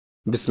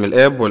بسم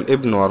الآب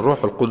والابن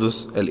والروح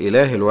القدس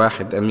الإله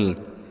الواحد أمين.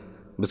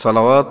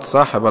 بصلوات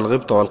صاحب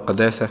الغبطة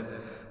والقداسة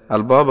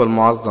البابا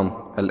المعظم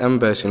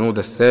الأنبا شنودة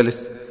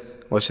الثالث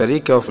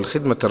وشريكه في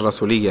الخدمة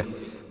الرسولية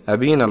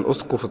أبينا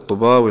الأسقف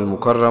الطباوي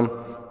المكرم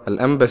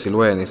الأنبا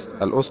سلوانس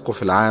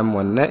الأسقف العام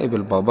والنائب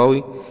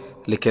البابوي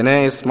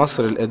لكنائس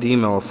مصر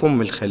القديمة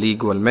وفم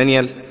الخليج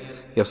والمنيل،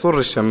 يسر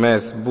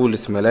الشماس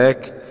بولس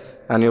ملاك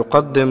أن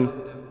يقدم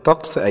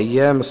طقس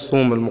أيام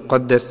الصوم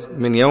المقدس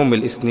من يوم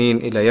الإثنين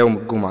إلى يوم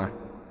الجمعه.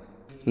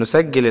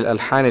 نسجل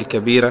الألحان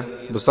الكبيرة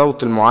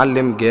بصوت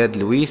المعلم جاد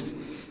لويس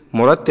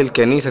مرتل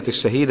كنيسة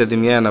الشهيدة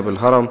دميانة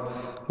بالهرم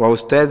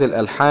وأستاذ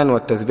الألحان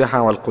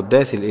والتسبحة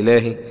والقداس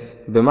الإلهي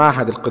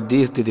بمعهد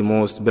القديس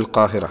ديديموس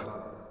بالقاهرة.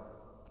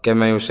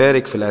 كما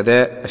يشارك في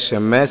الأداء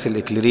الشماس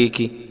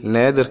الإكليريكي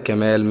نادر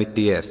كمال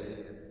مدياس.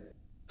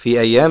 في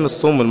أيام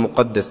الصوم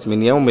المقدس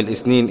من يوم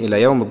الإثنين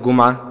إلى يوم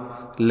الجمعة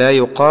لا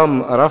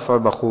يقام رفع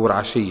بخور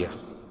عشية،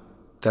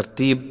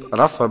 ترتيب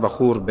رفع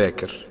بخور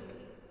باكر.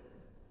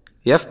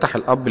 يفتح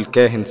الأب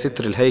الكاهن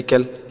ستر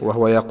الهيكل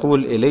وهو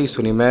يقول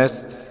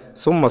إليسونيماس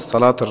ثم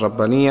الصلاة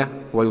الربانية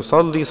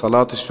ويصلي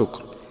صلاة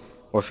الشكر،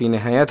 وفي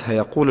نهايتها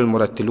يقول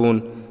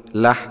المرتلون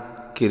لحن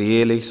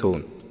كيريي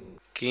ليسون.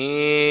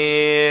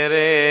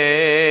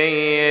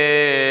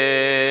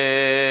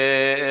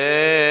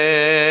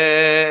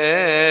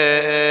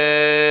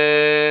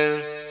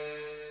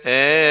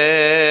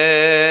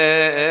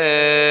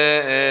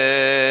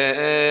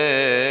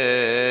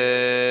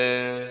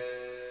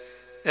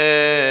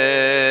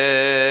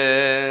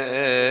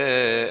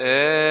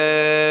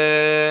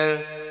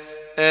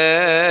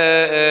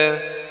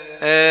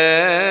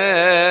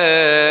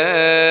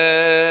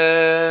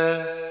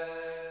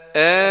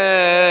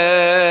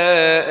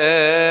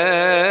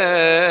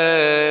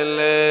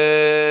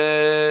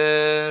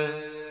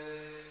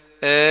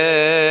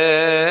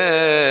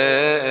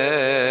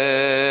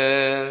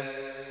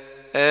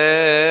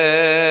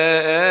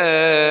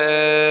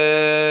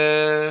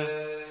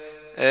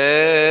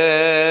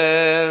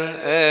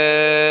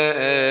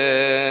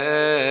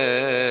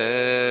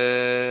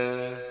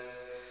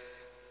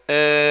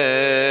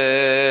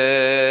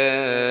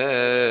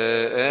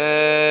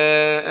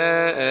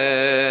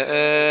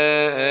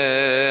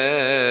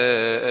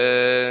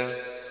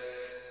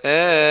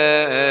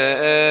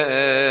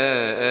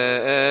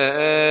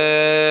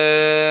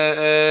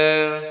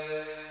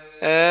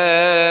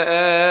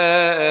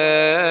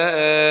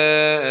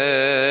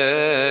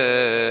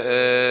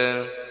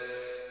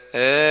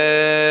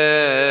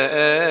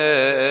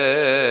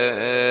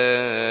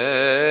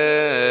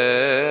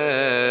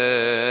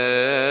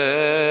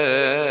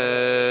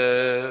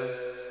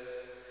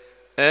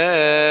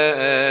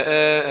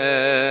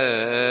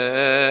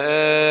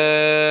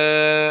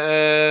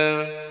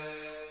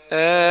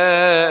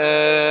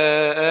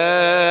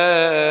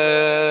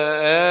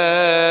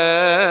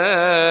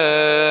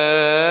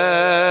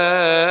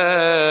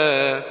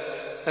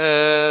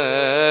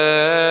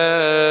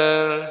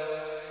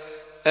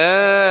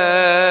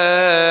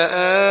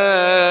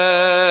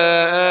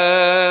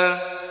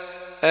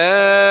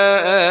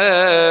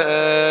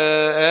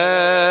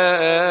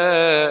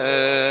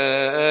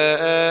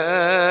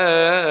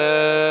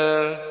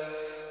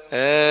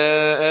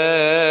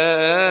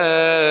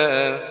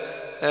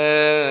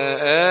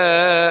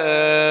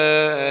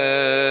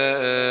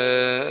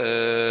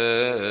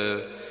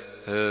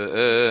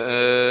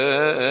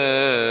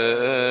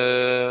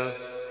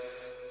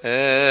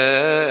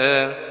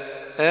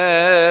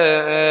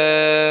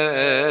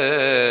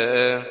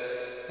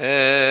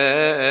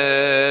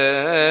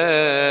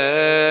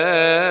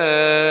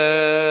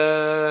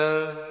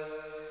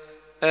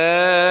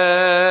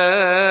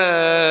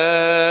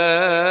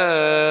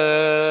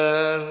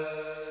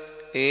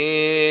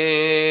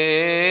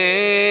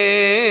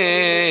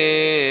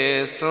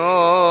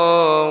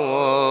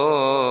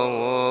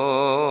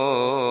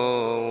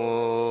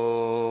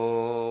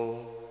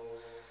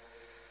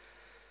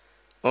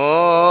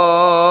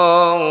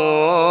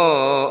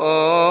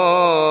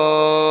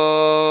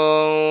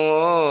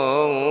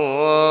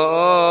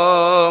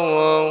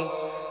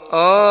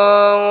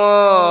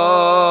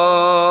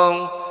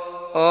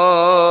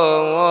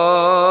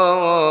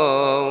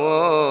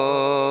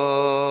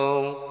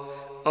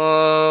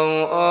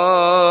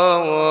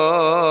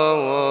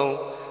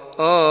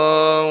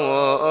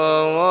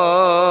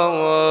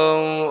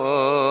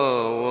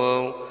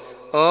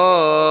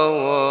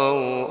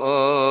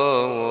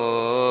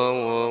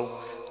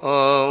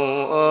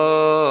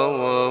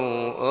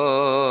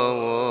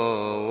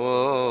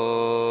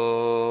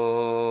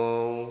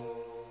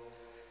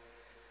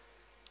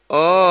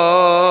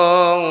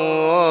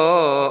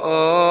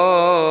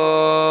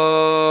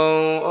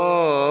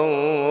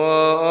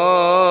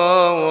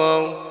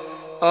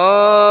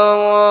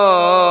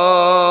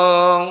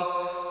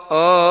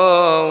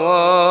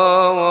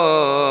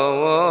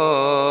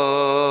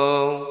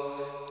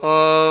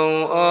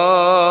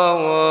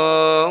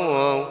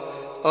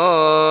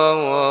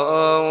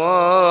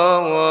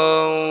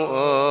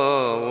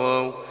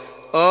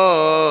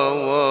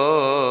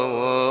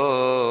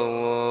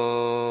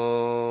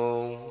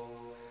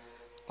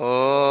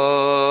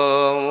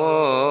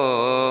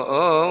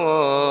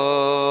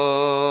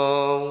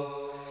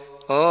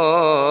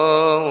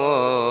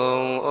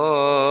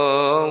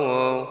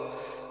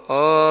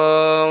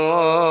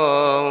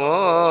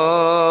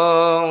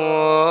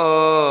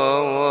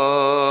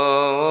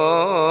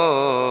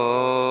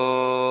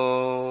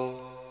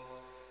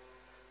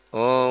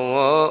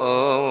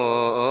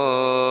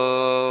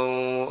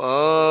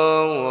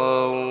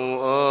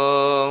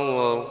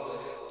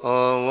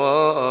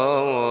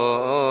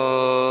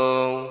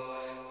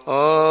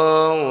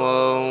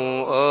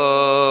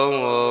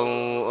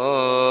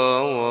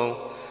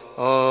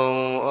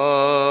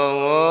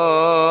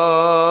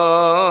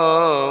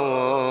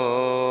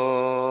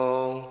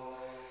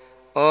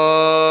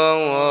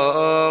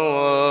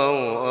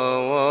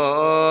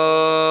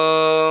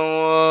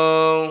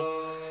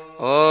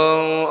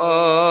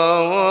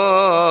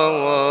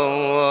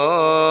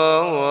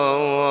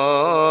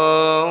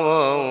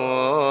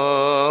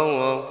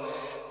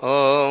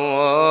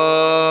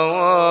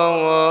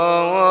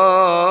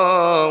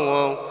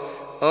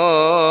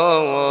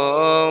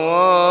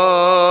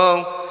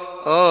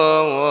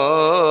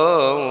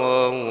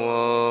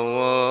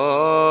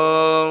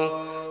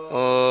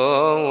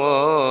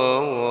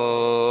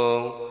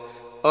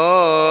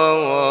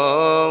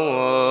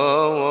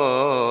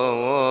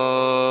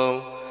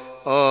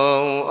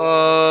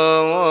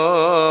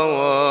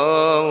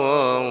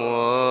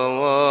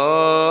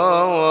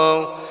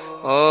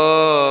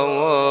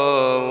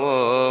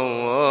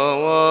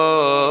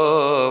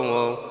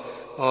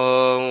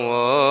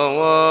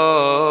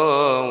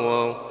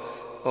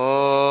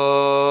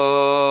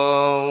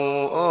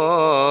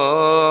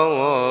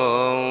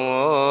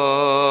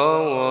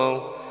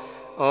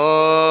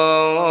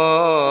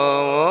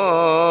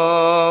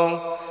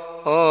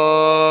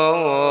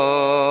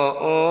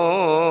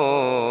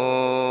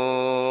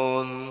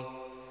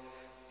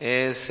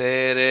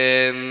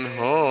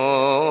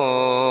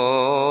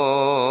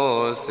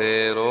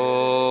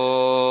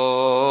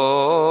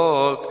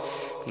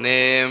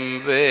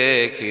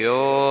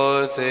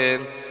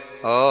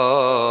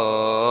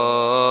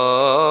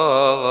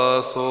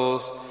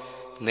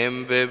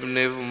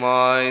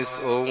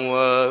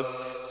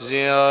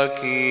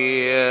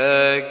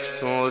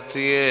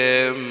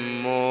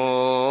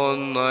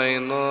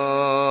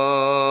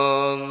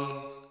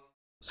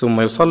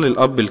 ثم يصلي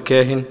الأب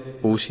الكاهن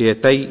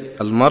أوشيتي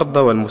المرضى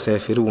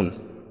والمسافرون،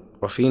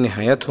 وفي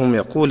نهايتهم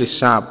يقول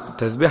الشعب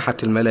تسبيحة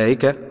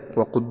الملائكة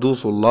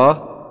وقدوس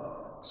الله،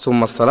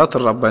 ثم الصلاة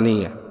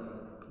الربانية،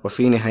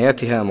 وفي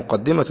نهايتها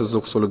مقدمة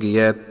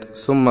الزوكسولوجيات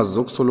ثم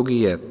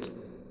الزوكسولوجيات.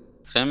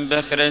 خم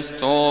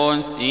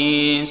بخريستوس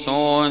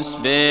إيسوس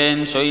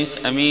بن شويس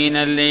أمين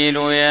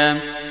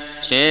الليلويا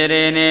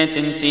شيرينت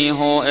انتي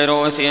هو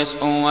إروثيس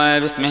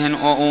أوابث مهن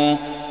أو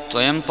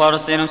تويم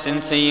بارسينوس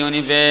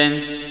انسيوني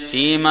فين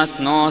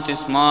تيماس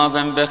نوتس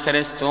مافن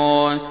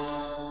بخريستوس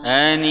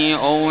أني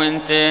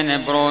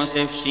أوينتن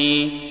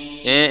بروسفشي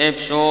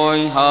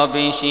إبشوي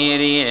هابي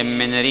شيري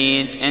من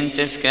ريد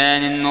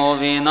انتفكان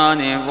النوفينا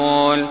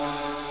نيفول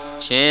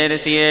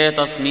شيرثي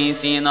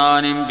تصميسي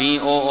نان بي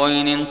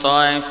أوين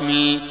طائف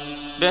مي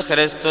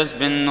بخريستوس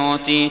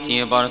بنوتي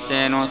تي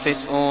بارسينو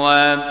ثس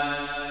أواب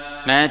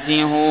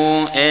ماتي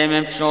هو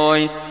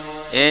بشويس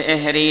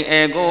إهري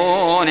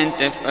إيغون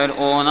انتفقر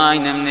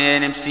أوناين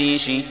منين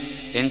بسيشي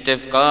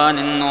انتفكان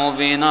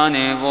النوفينا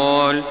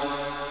نيفول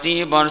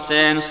تي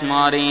بارسينوس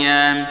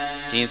ماريام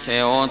تي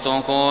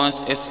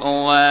ثيوتوكوس إث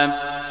أواب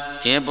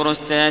تي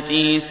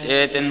بروستاتيس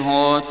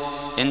إتنهوت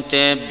انت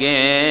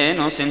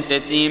بجينوس انت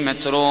تي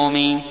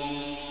مترومي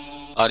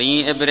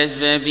أري إبرز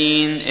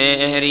بفين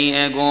إهري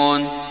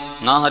إيغون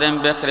نهر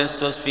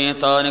بخريستوس في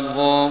طارق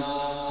فوف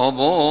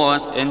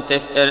هبوس انت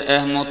فقر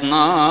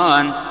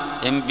اهمطنان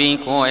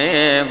امبيكو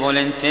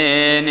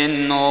فولنتين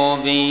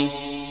النوفي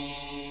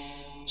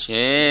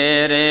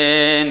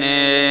شيريني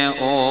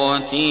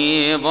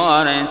اوتي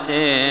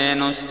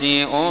بارسينوس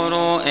تي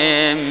اورو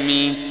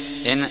امي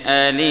ان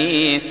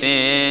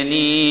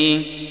اليثيني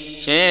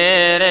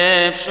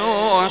شيرب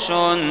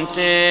شوشون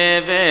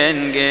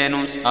تبن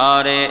جنوس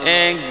اري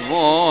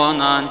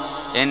اجفونان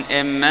ان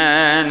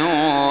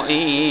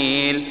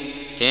امانوئيل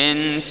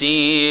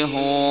تنتي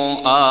هو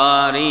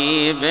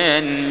قريبا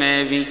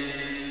مبي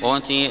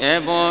أوتي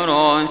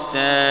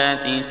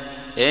إبروستاتيس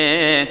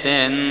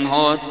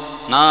إتنهوت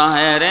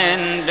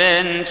ناهرن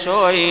بن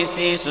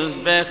شويسيسوس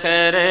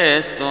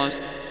بخريستوس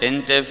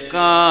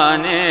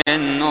انتفكان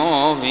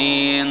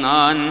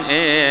النوفينان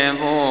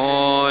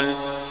إيفول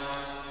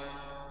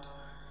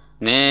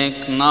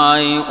نك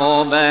ناي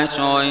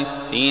أوبشويس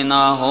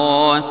تينا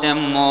هو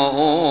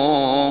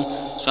سمو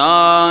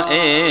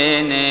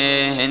شائنه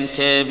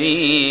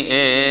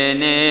انتبينه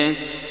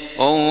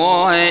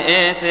اوه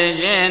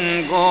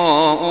اسجن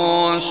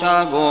جو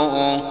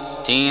شاقو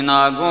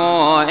تينا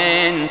جو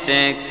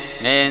انتك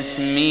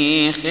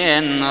مثمي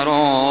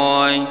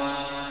خنروي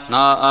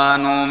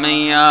نانو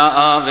ميا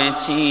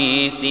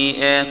افتشيسي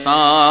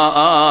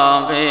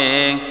اطافي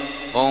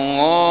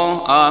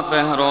اوه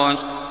افهروش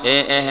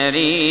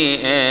اهري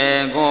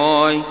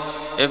اغوي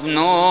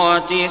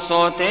افنوتي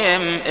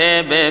صوتم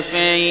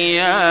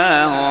ابفياهم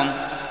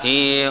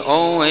هي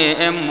او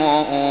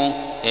امو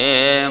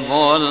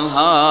ايفول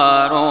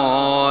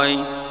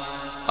هاروي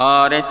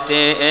ارت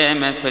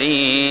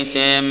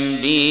مفريتم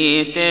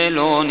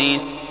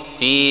بيتلونيس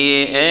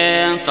في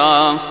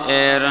انطف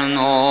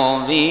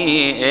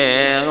ارنوفي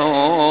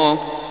ايروك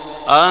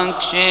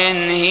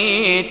اكشن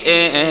هيت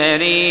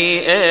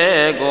اهري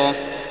اغوف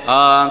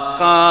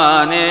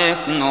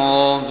اكانف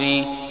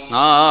نوفي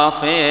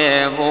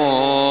نافيفول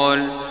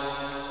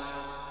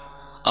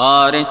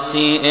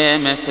أردتي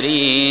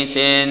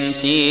مفريتن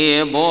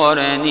تي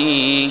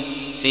بورني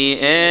في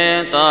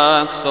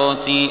إتاك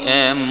صوتي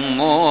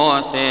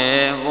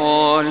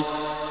موسيفول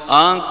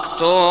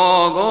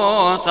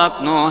أكتوغو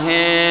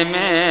سكنوهم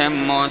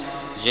موس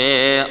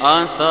جي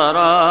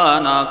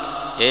أسرانك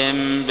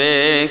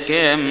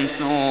بكم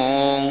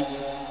ثو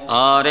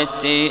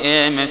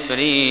أردتي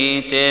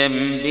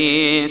مفريتن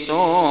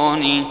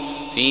بيسوني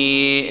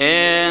في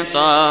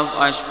إطاف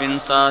أشفن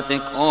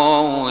ساتك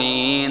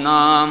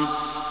أوينام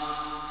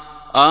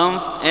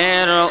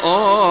أنفر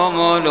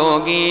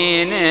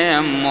أمولوجين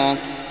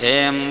أمك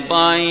أم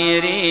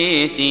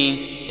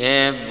بايريتي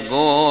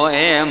أفغو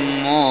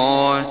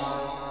أموس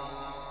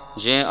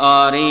جي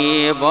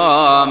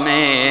أريبا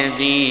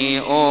ميفي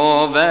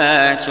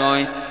أوبا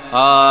تشويس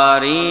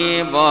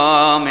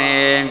أريبا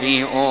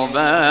ميفي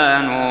أوبا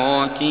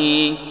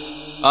نوتي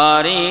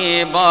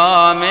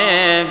أريبا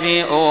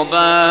ميفي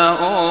أوبا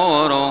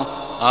أورو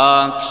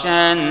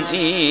أكشن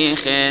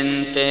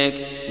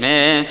إيخنتك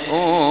met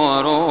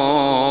oro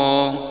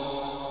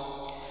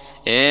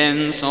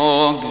en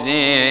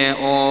sogze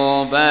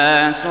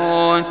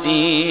obasotir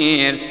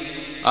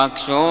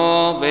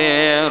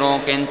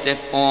akshoberok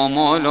entef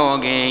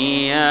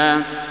homologia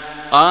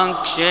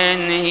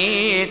akshen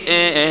hit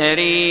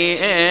eri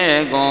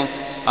egof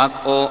ak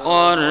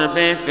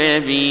orbe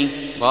febi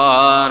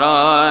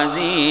paradisos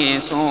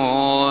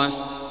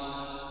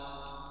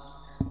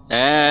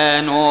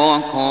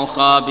Enoko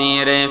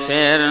khabire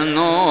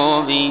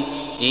fernovi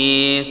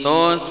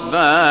Isos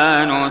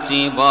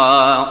banoti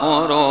ba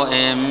oro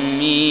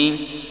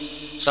emmi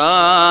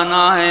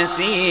Shana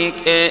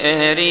ethik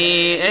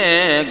eri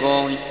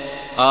egoi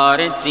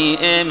Arti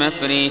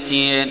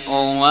emefriti en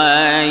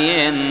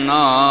owayen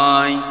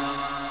nai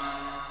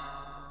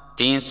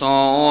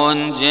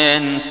Tison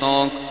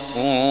jensok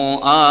u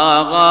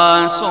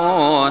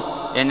agasos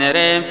en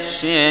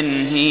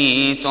refshen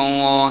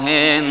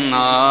hitohen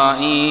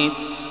nait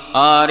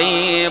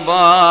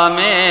Ariba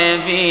me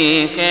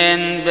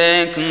vichen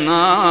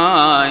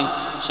beknai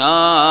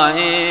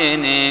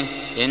Shahene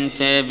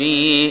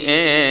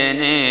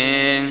entebiene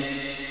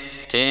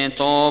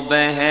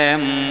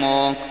Tetobehem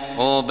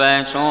o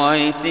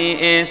bechoisi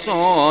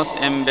esos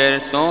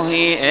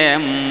embersohi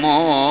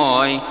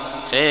emmoy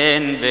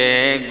Chen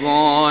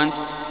begont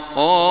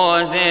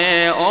o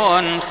de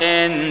on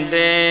chen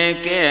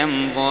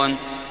bekemvon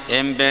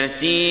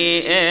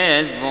Emberti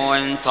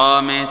esvoen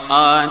tamet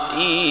at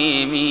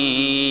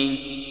imi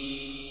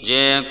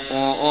Jek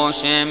o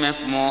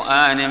shemef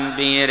moanem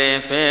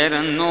bire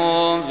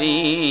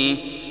fernovi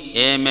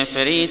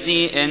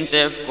Emefriti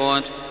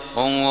entefkot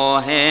o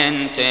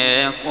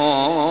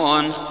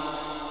hentefont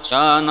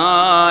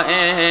Shana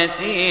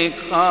esik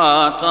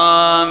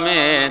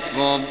khatamet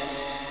gob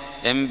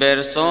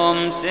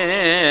Embersom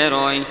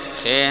seroy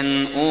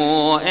chen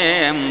o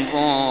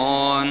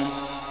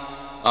emvon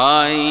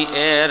Ay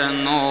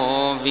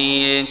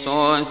ernovi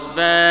esos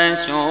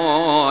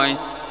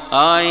bechois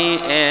Ay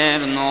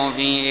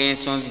ernovi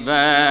esos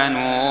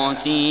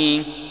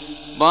benoti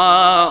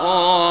Ba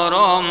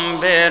orom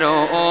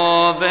bero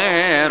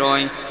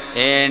oberoy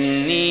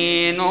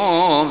Enni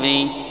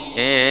novi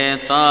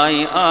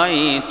etay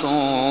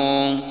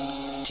aitum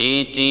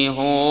Titi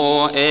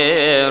ho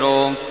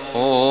erok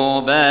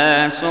o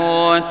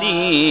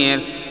besotir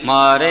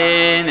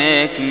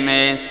Marenek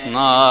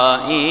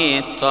mesna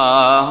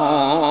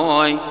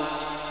itahoy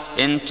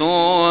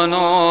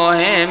Entono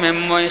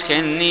hemem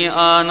moichenni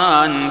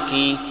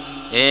ananki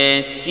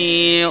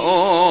Eti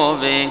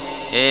ove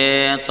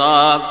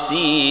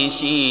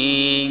etapsishi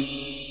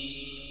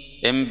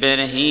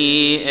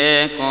Emberhi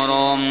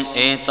ekorom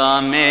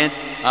etamet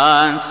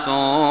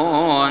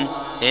anson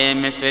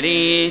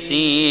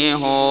Emefriti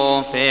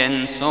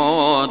hofen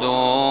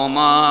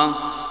sodoma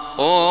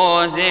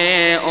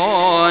Oze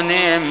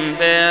onem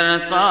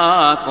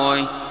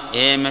bertakoy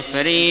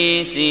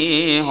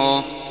Emefriti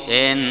hof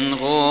en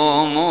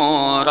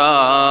gomora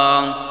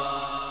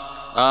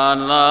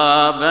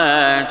Allah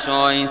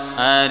bechois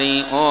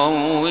ari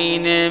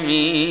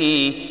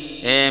owinemi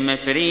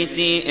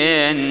Emefriti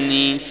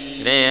enni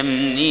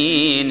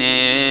remni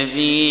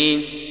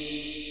nevi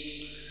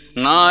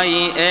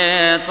Nai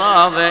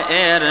etav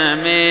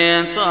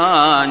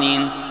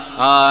ermetanin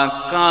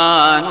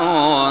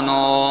Akkano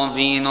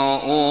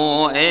novino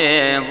o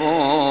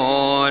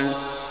evol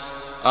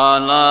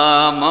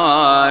Ala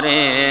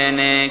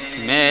marenek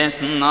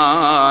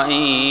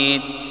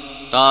mesnait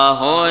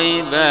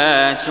Tahoy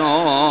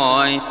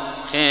bechois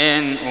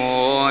chen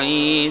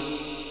ois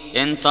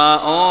Enta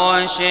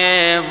o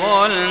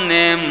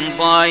shevolnem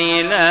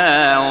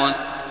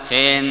bailaos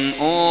Chen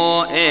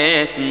o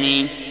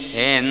esmi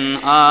en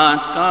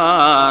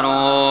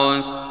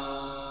atkaros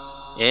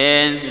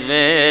Ez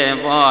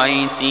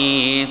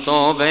vevaiti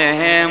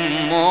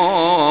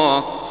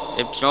tobehemmok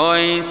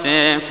Ebchoy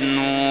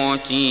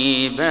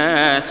sefnuti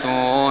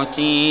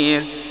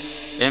besotir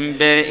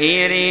Ember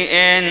iri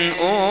en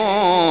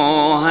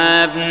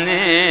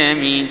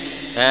ohabnemi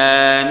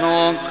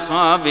Enok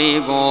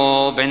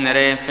khabigo ben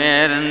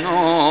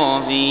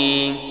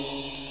refernovi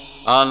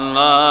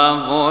Allah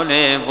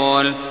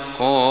volevol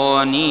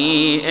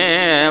koni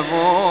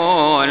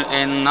evol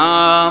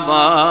enna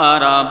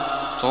barab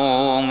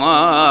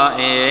Toma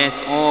et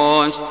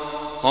osh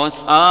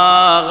hos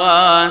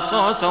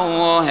agasos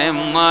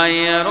ohem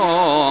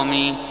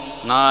mayromi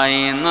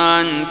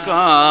Nainan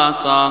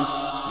kata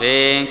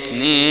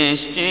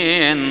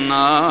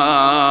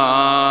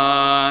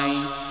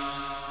beknishtinnai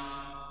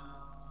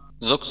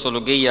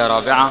زوكسولوجية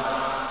رابعة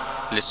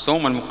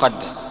للصوم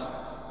المقدس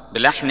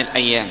بلحن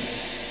الأيام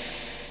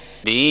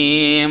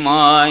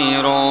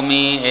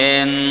بمايرومي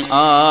ان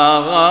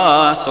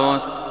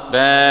اغاسوس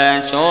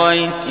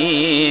بشويس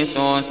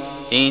ايسوس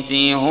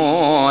تيتي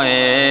هو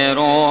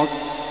ايروك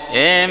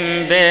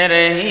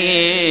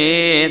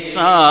امبرهيت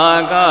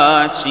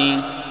ساغاتشي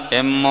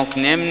امك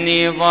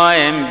نمني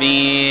فايم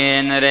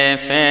بين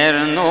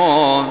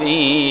ريفرنوفي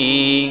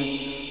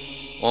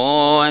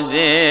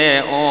اوزي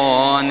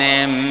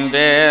اونم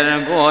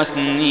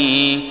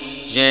برغوسني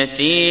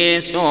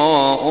جتي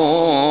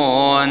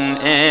سؤون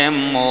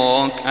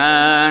امك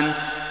ان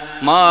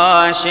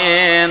ما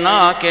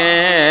شناك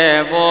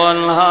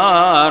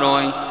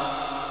والهاروي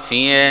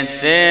في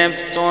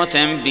سبتو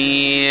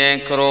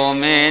تنبيكرو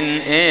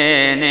من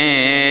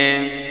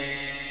إني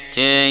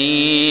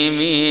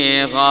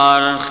تيمي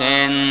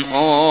غرخن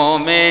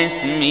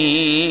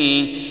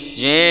اسمي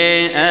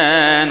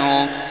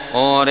جيانوك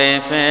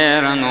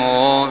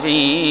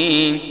أورفرنوفي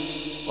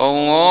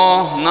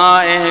أوه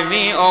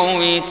نائهبي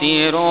أوي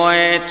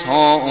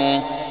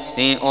تيرويتو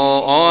سي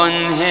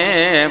أون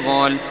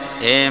هيفول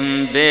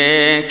ام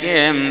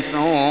بكم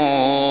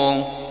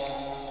ثو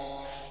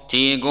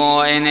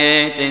تيغو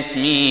انت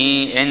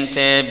اسمي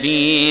انت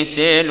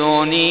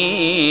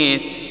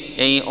بيتلونيس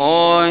اي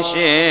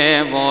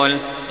اوشيفول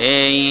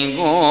اي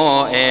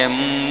جو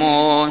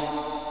اموس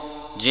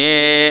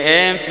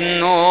جيف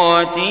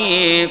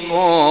نوتي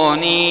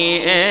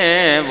كوني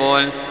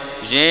ايفول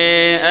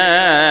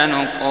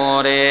جيانو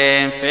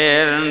كوري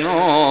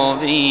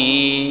فرنوفي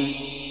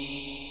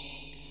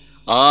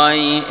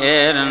اي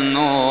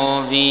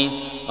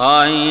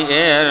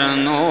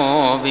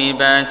ارنوفي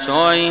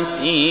باتشويس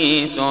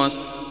ايسوس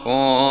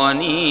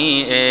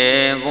كوني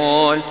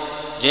ايفول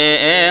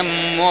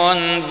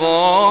جيمون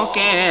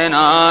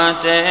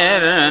فوكينات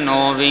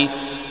ارنوفي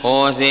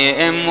اوذي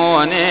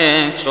امون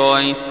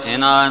تشويس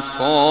انات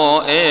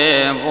كو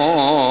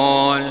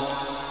ايفول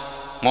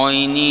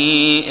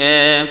مويني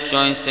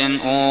ابتشويسن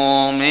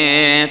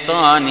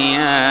اوميطانيا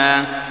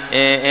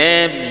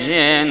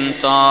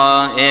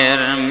ابجنتا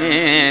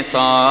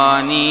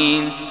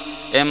ارميطانين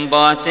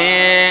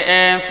امباتي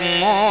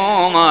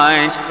افمو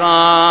ما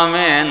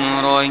اشتامن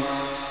روي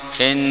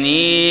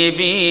خني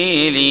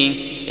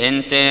بيلي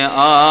انت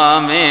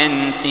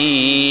امنتي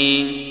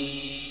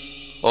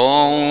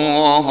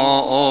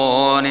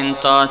اوه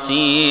انت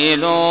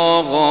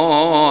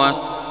تيلوغوس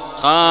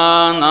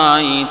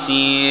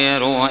خانايتي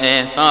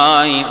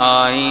رؤيتاي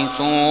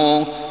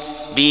ايتو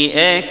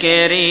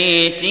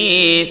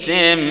بأكريتي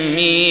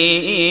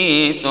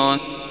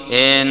سميسوس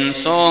إن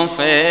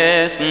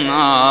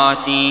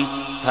صفصناتي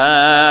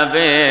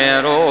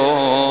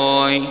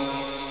هابروي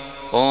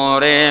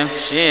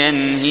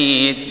ورفشن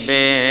هيت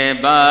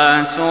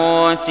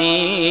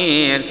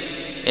بباسوتير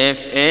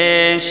اف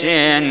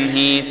اشن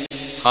هيت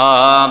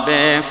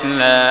خابف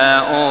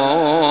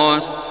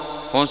لاوس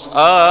خس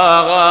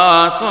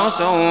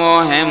اغاسوس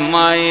وهم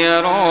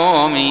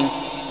يرومي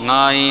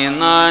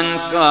ناينان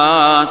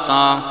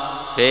كاتا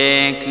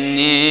بك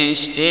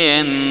نشتناي.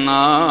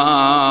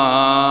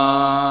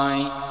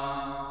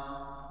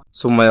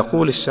 ثم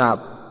يقول الشعب: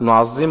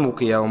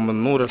 نعظمك يا أم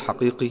النور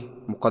الحقيقي،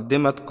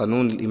 مقدمة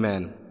قانون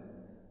الإيمان.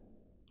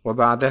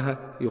 وبعدها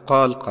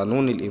يقال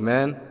قانون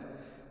الإيمان،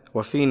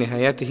 وفي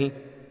نهايته: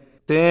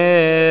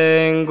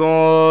 Tengo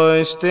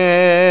este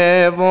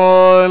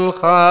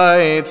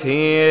volchait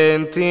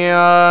hienti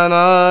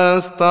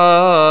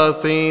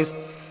anastasis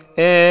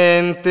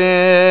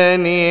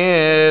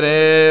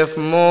entenieref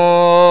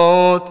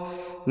mot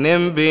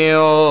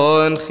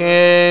nimbion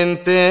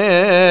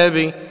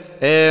gentebi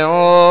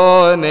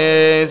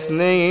eones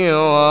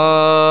niwa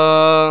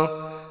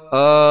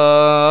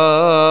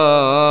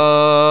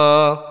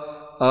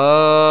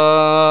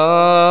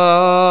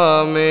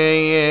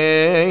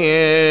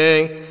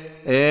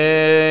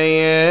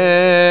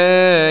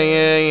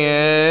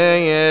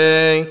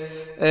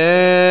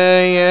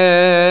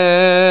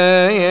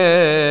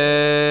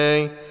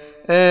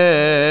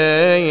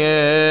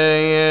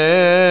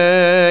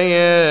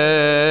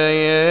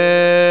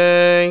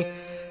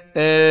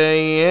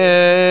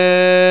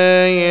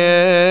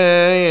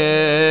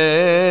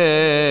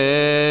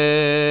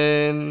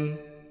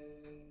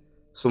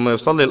ثم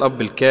يصلي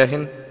الأب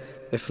الكاهن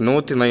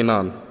افنوت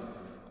نينان،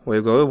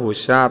 ويجاوبه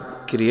الشعب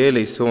كريي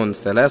ليسون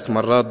 3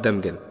 مرات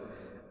دمجا.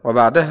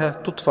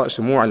 وبعدها تطفأ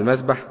شموع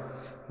المذبح،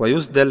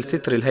 ويسدل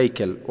ستر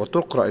الهيكل،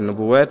 وتقرأ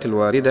النبوات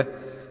الواردة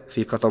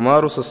في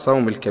كتمارس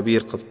الصوم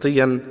الكبير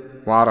قبطيا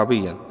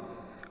وعربيا.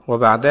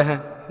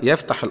 وبعدها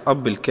يفتح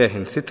الأب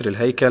الكاهن ستر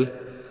الهيكل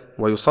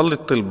ويصلي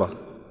الطلبة،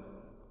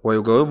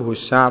 ويجاوبه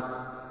الشعب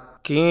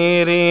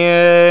كيري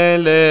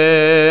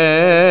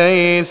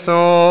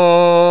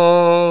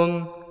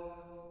ليسون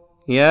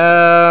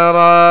يا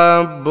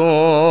رب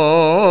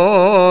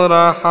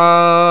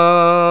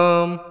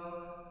رحم.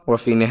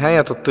 وفي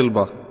نهاية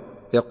الطلبة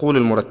يقول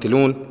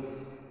المرتلون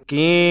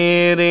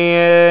كيري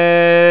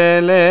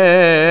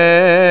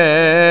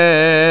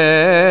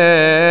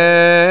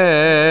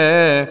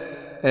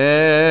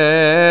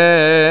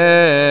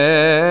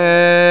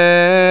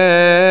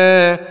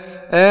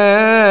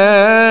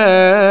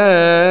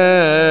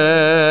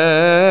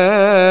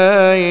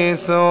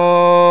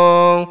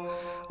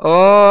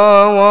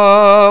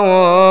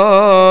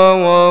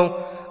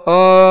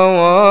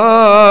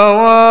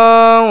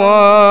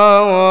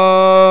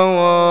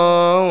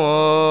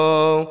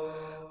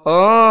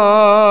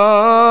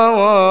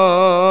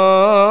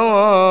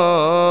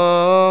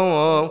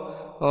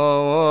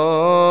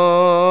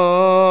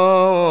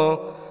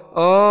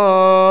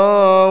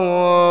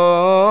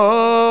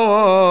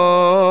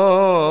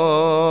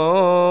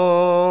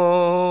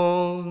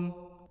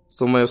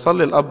ثم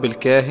يصلي الأب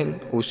الكاهن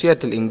أوشية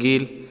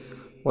الإنجيل،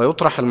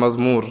 ويطرح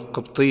المزمور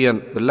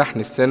قبطيا باللحن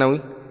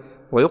الثانوي،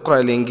 ويقرأ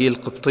الإنجيل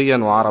قبطيا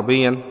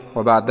وعربيا،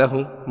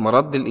 وبعده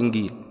مرد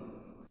الإنجيل.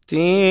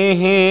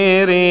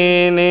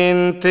 تيهرين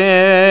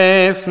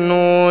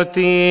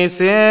انتفنوتي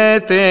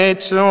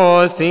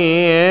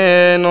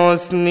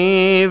ستتشوسينوس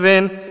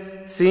نيفن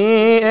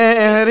سي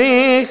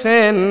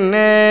اهريخن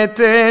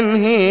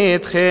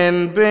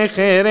تنهيتخن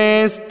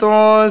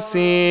بخريستوس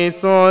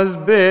يسوس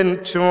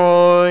بن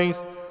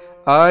تشويس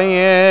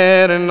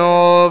اير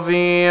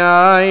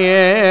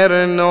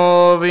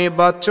نوفي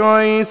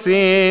باتشويس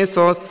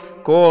يسوس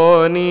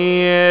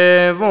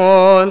كوني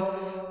فول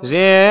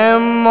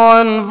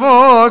جيمون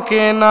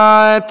فوكين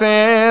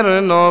عتر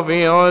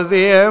نوفيوز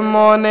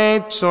يمون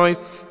اتشويس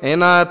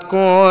انات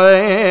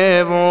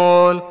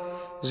كويفول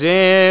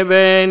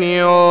جيبن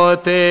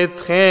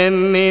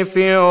يوتتخني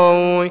في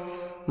اوي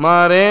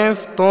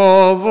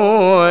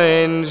معرفتو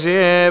ان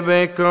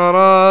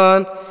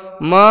جيبكران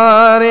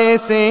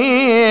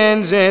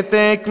مارسين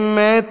جيتك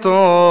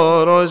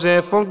متورو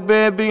جيفوك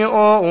بيبي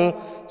او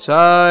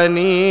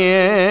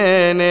شانيني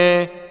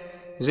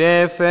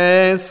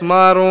جيفس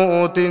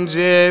ماروت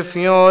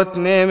جيفيوت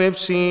نم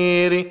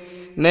بشيري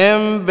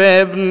نم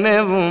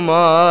ببنف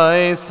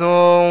ماي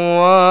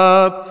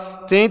سواب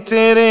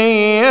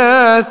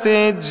تتريا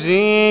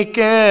سجي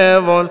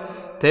كيفول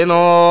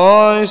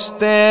تنوش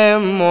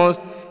تموس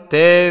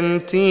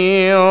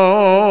تنتيوناس.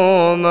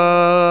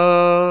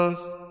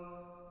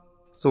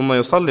 ثم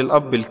يصلي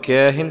الأب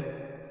الكاهن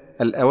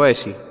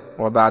الأواشي،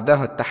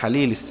 وبعدها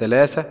التحاليل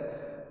الثلاثة،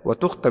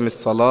 وتختم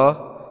الصلاة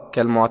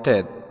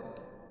كالمعتاد.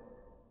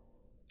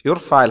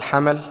 يرفع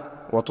الحمل،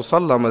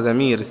 وتصلى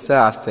مزامير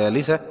الساعة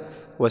 3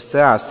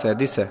 والساعة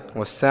 6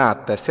 والساعة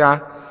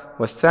 9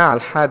 والساعة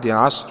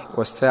 11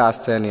 والساعة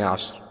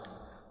 12،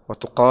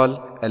 وتقال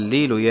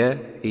الليلويا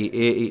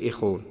إي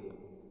إخون.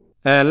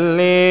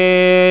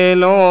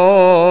 الليلويا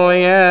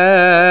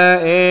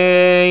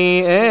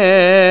إي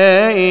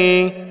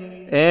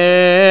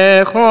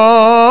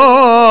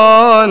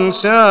إخون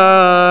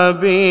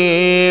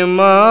شابي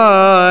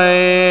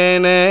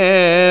ماين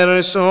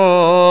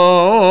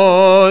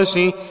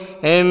إرشوشي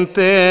انت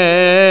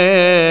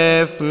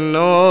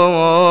فنو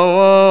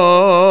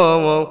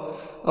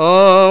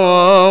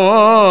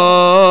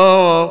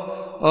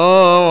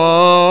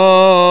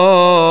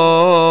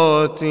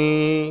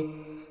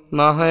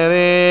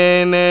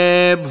نهرين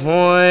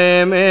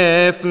بهم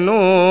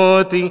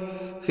افنوتي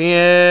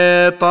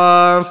في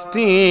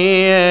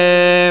طافتي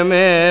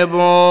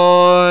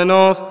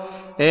مبونوف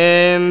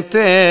انت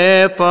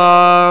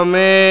طامتلو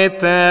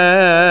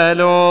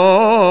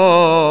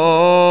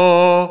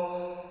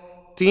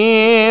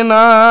تيناون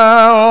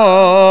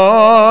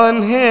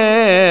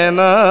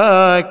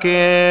هنا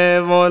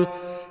كيفول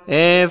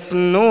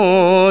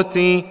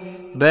افنوتي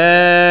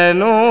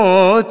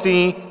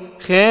بنوتي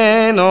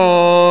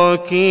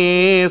خنوكي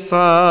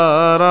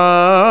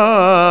صارا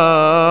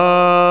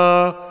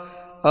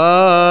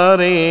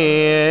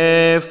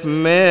أريف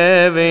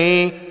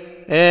مبي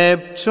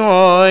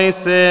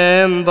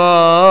ابتشويسن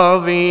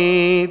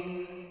دافيد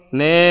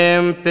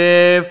نمت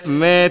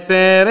في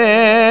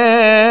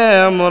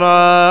مترم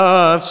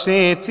راف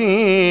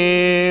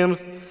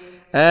شتيرس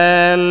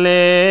اللي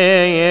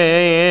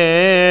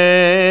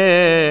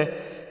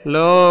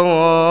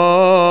لو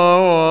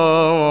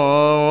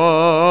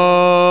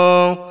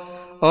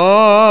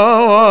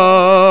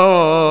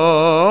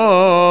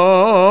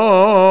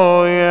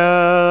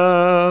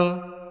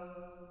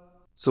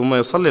ثم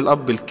يصلي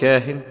الأب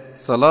الكاهن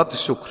صلاة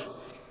الشكر،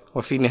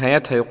 وفي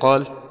نهايتها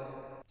يقال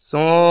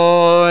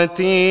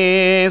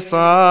صوتي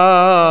صامين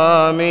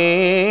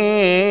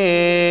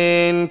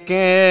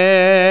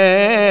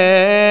كتاب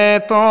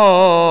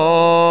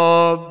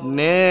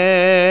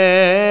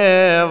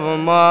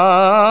نغمة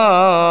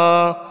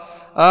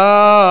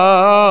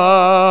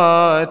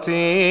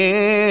آتي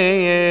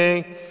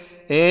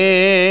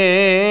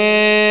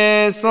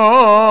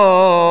إيسو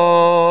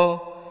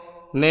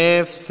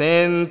نفس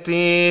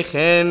انتي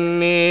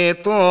خني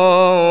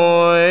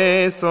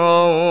طوي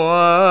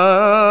صواب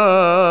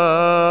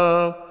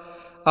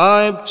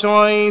عيب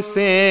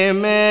شويسي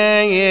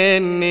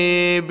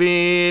ميني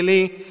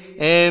بيلي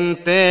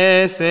انت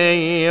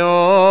سيون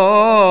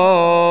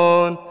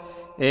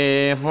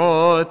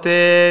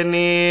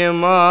ايهوتني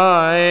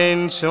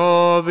معين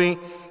شوبي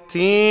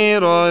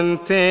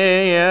تيرون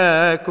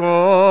تيكوب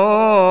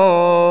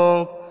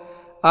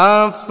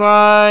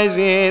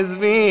أفصاجز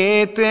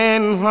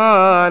فيتن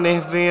هانه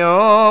في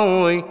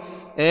عوي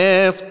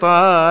افتايوت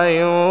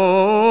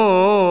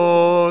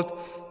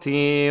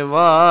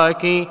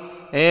تيواكي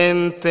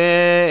انت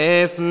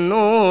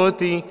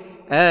افنوتي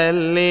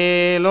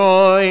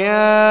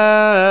الليلويا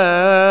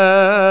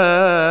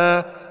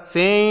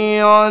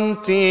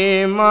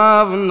سيونتي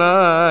مفناغوس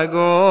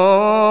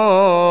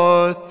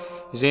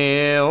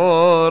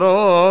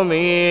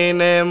جيورومي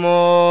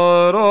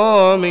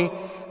نمورومي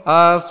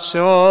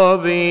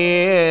أفشوبين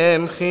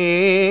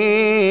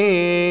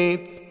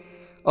خيت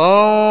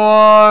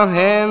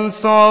أوهن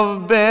صف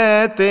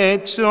بيت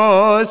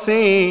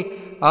تشوسي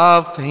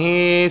af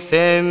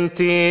hisen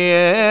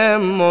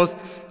tiemos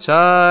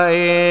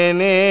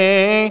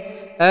shaine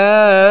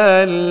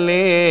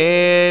Alleluia.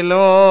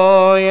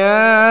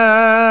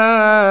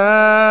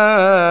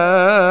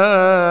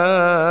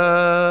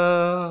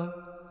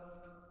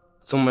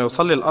 ثم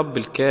يصلي الأب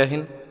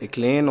الكاهن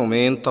إكلين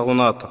ومين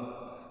طغناطة،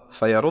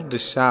 فيرد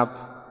الشعب: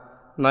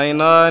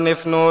 نينا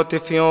نفنو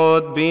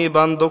تفيوت بي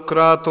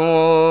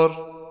بندقراطور.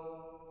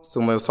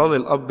 ثم يصلي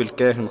الأب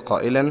الكاهن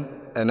قائلا: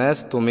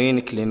 أناس تومين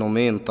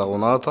كلينومين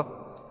طغناطة،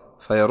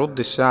 فيرد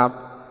الشعب: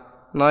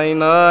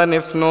 نينا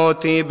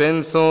نفنوتي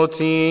بن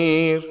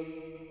سوتير.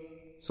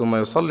 ثم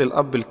يصلي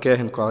الأب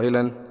الكاهن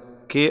قائلا: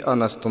 كي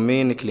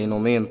أناستومين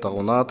كلينومين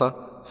طغناطة،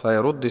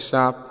 فيرد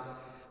الشعب: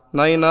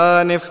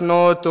 نينا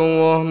نفنوتو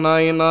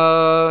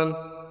وهنينان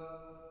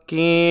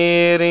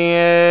كيريالي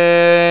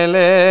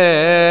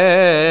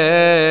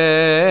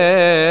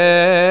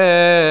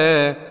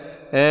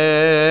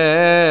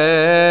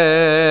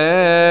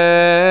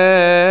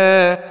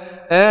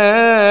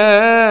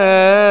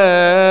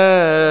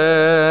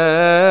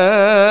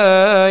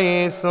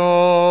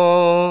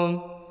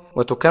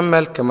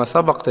وتكمل كما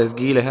سبق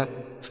تسجيلها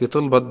في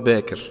طلبة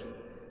باكر،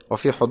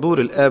 وفي حضور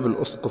الآب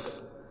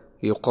الأسقف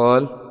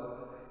يقال: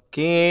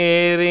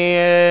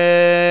 كيريالي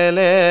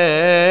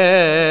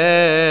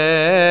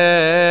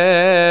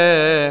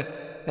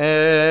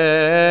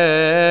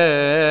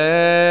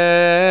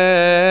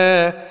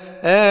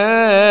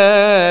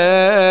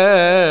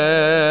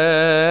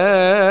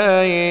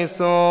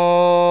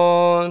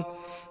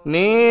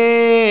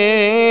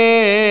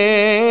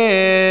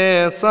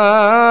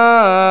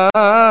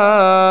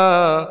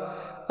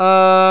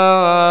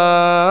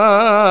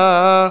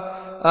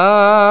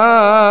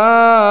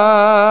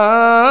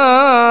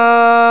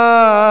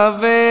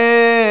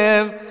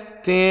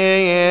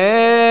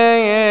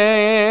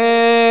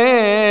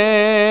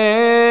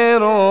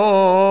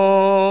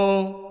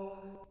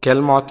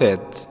كالمعتاد.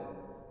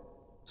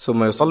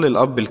 ثم يصلي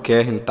الأب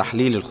الكاهن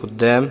تحليل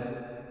الخدام،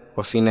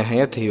 وفي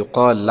نهايته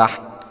يقال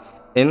لحن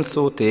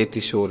انسو تيتي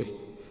شوري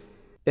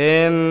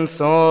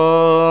انسو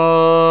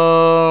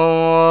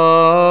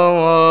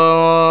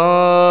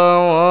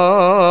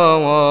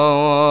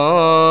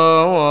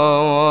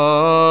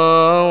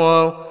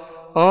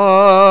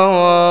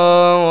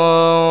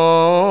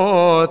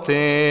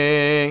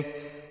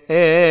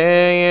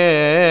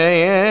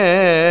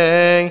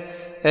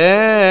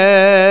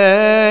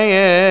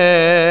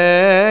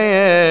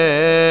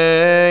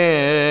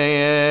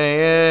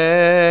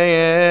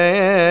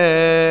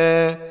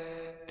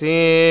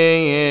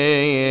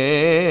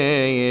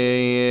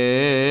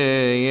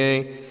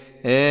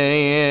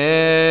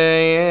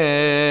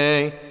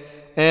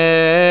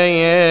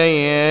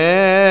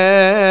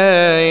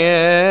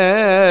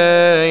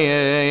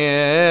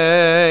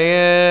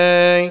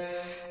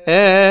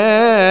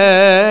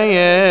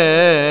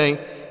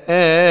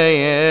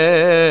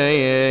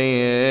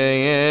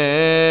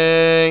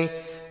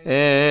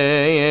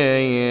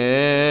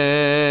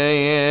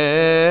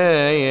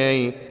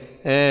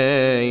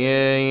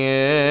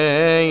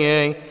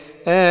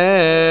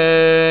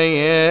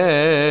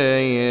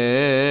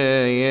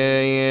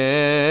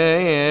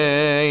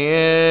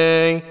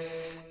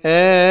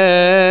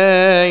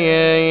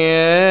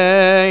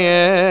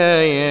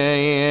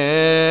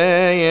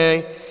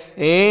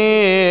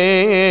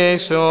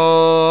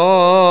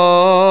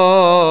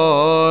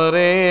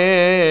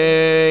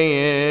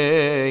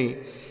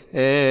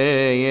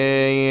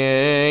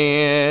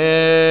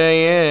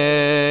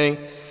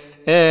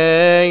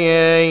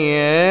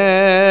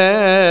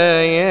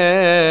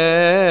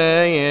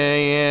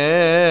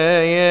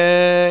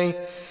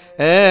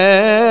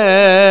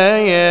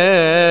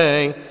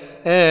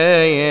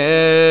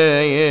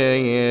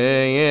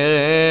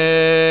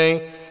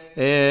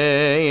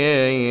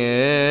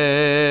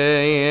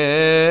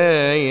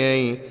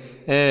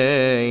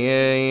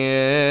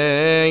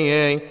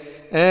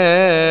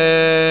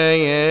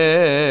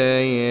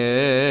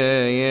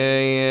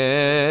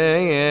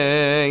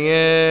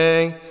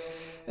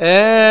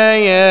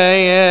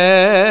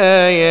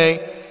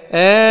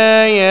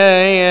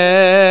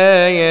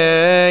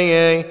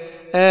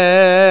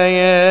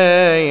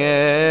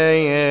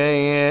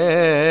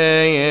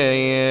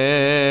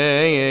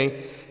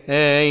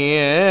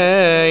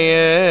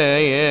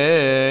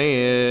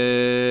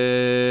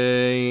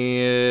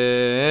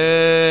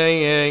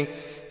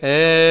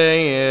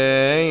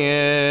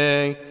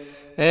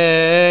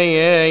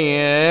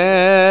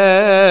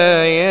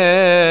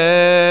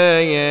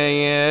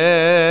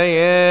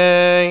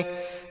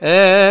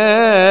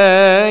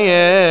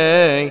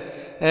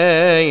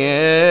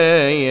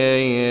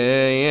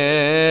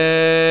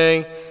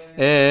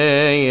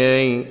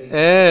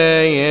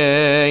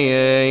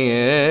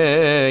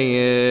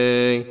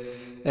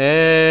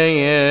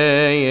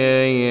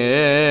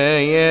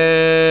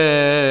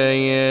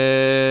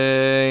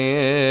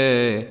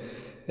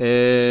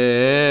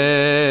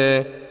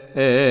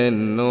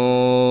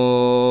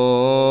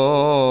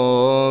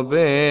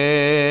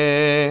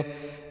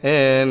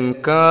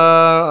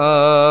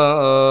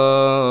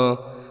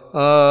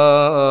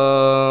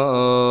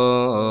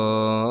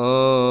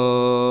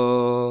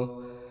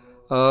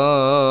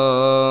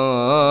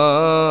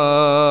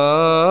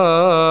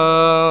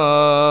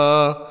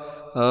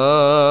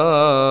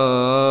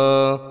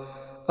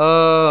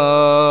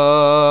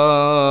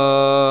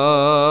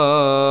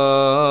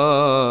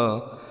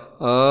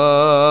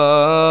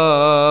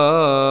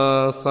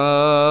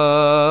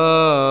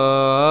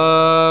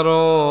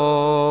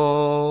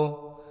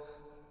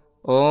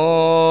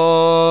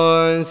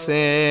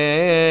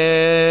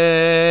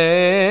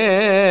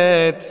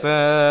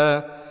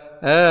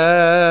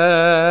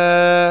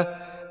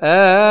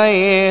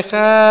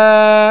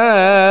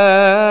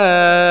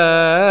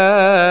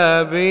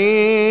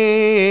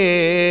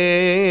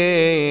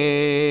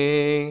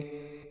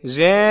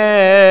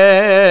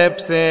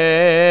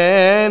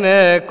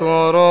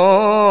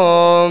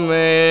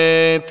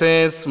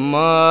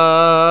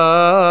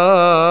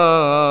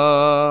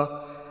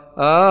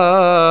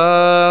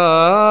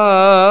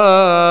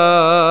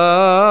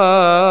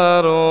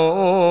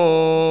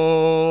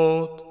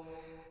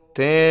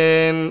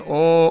تن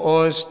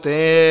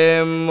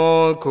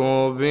أشتمك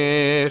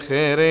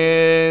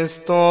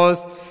بخريستوس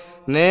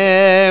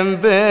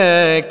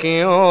نمبك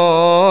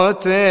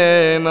يوتنا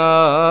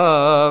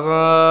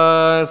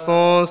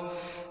غاسوس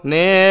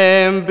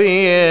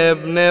نمبي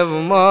ابن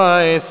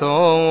فماي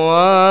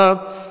صواب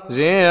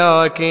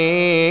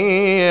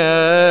جاكي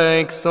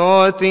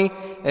اكسوتي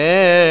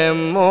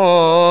اموناينا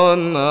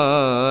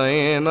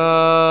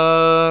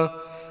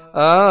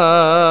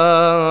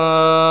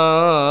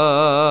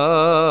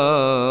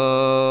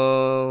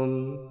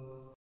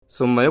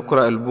ثم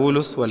يقرأ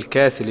البولس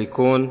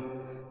والكاسيليكون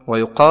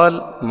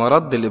ويقال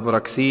مرد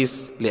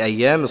الإبراكسيس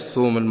لأيام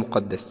الصوم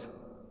المقدس.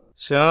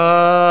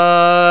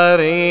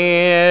 شارف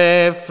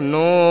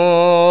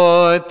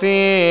نوتي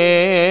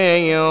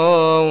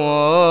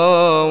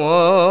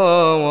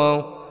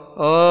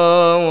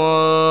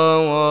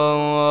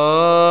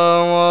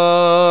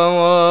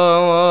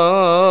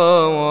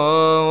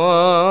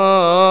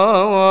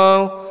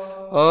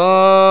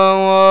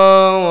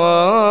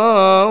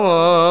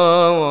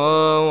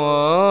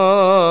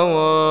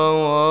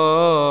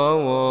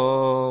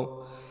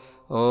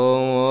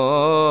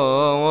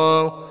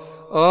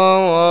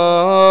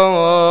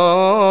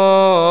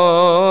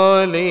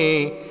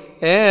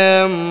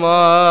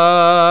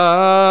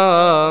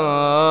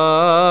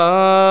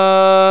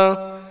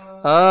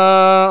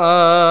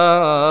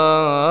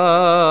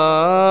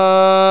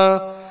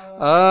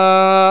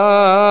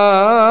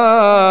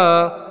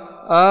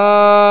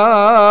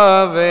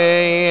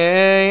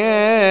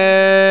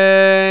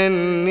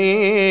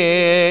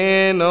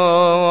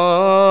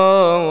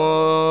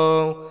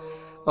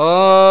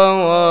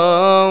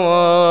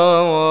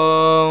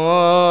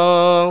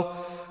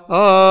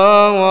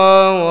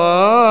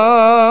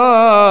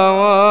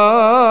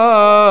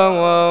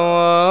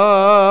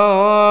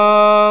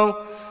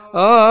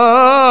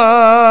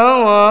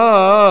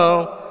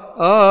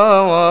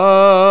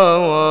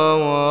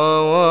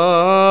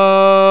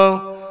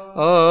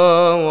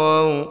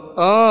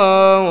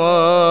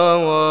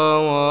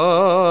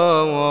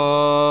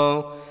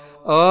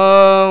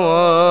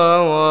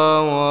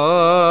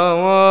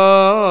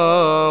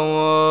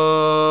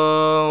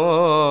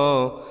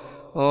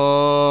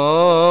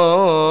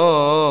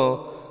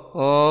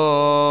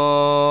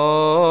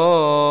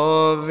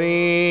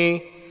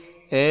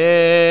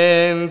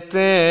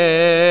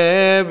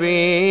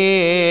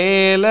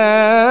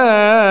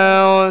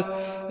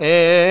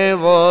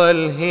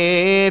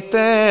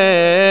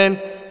الهيتين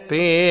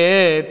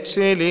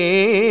بيتشليل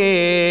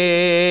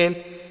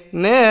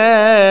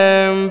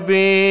نم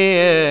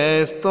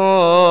بيستوين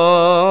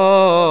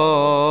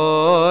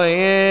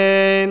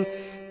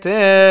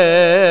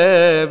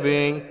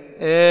تبي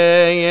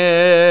اي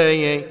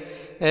اي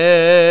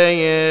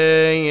اي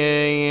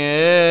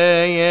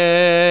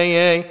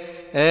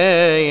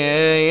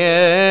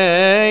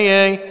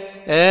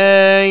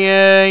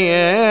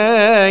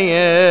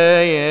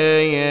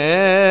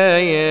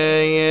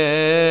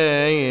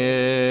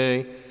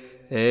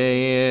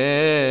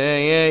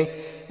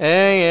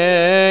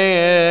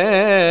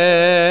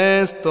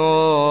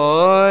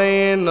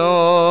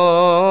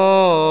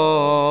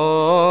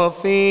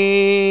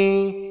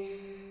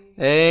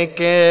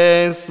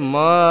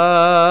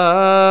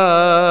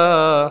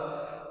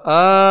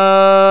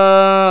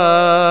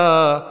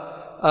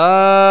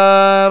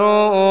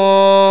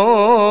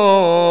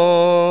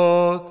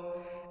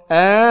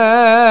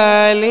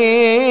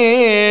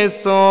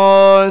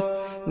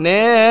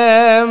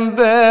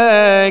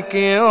نمبك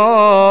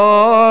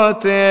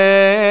يوتنا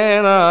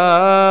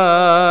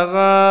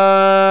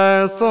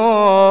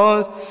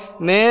غاسوس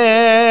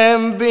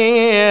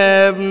نمبي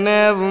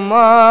ابن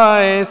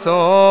ضماي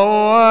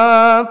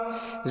صواب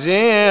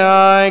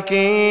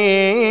جاكي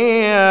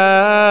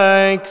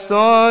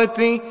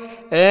اكسوتي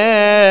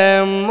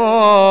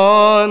اموناينا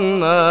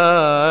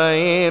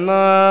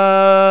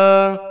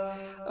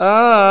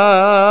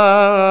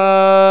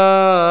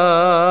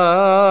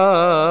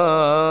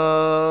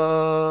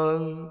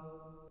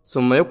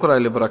ثم يقرأ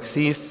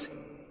الإبراكسيس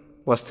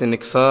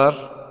والسنكسار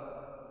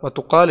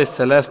وتقال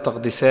الثلاث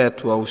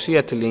تقديسات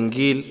وأوشية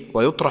الإنجيل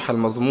ويطرح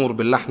المزمور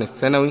باللحن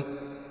الثانوي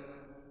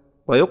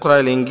ويقرأ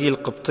الإنجيل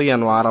قبطيا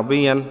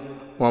وعربيا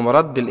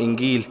ومرد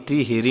الإنجيل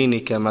تيهيريني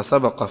كما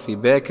سبق في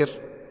باكر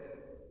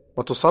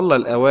وتصلى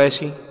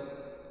الأواشي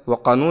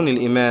وقانون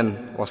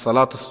الإيمان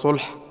وصلاة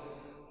الصلح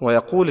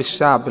ويقول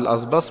الشعب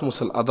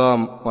الأسبسموس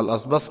الأضام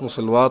والأسبسموس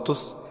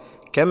الواطس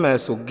كما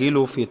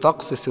سجلوا في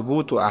طقس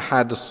ثبوت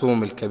أحاد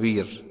الصوم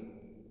الكبير.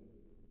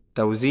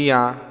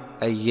 توزيع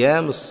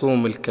أيام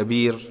الصوم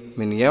الكبير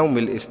من يوم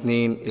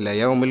الاثنين إلى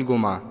يوم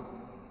الجمعه.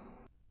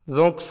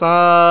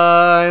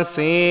 زوكسا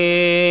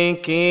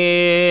سيكيري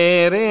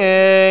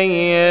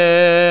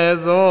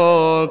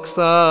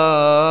زوكسا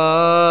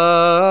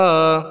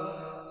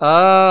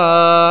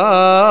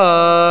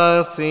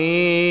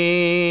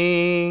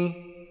آسي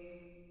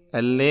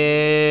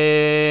الليل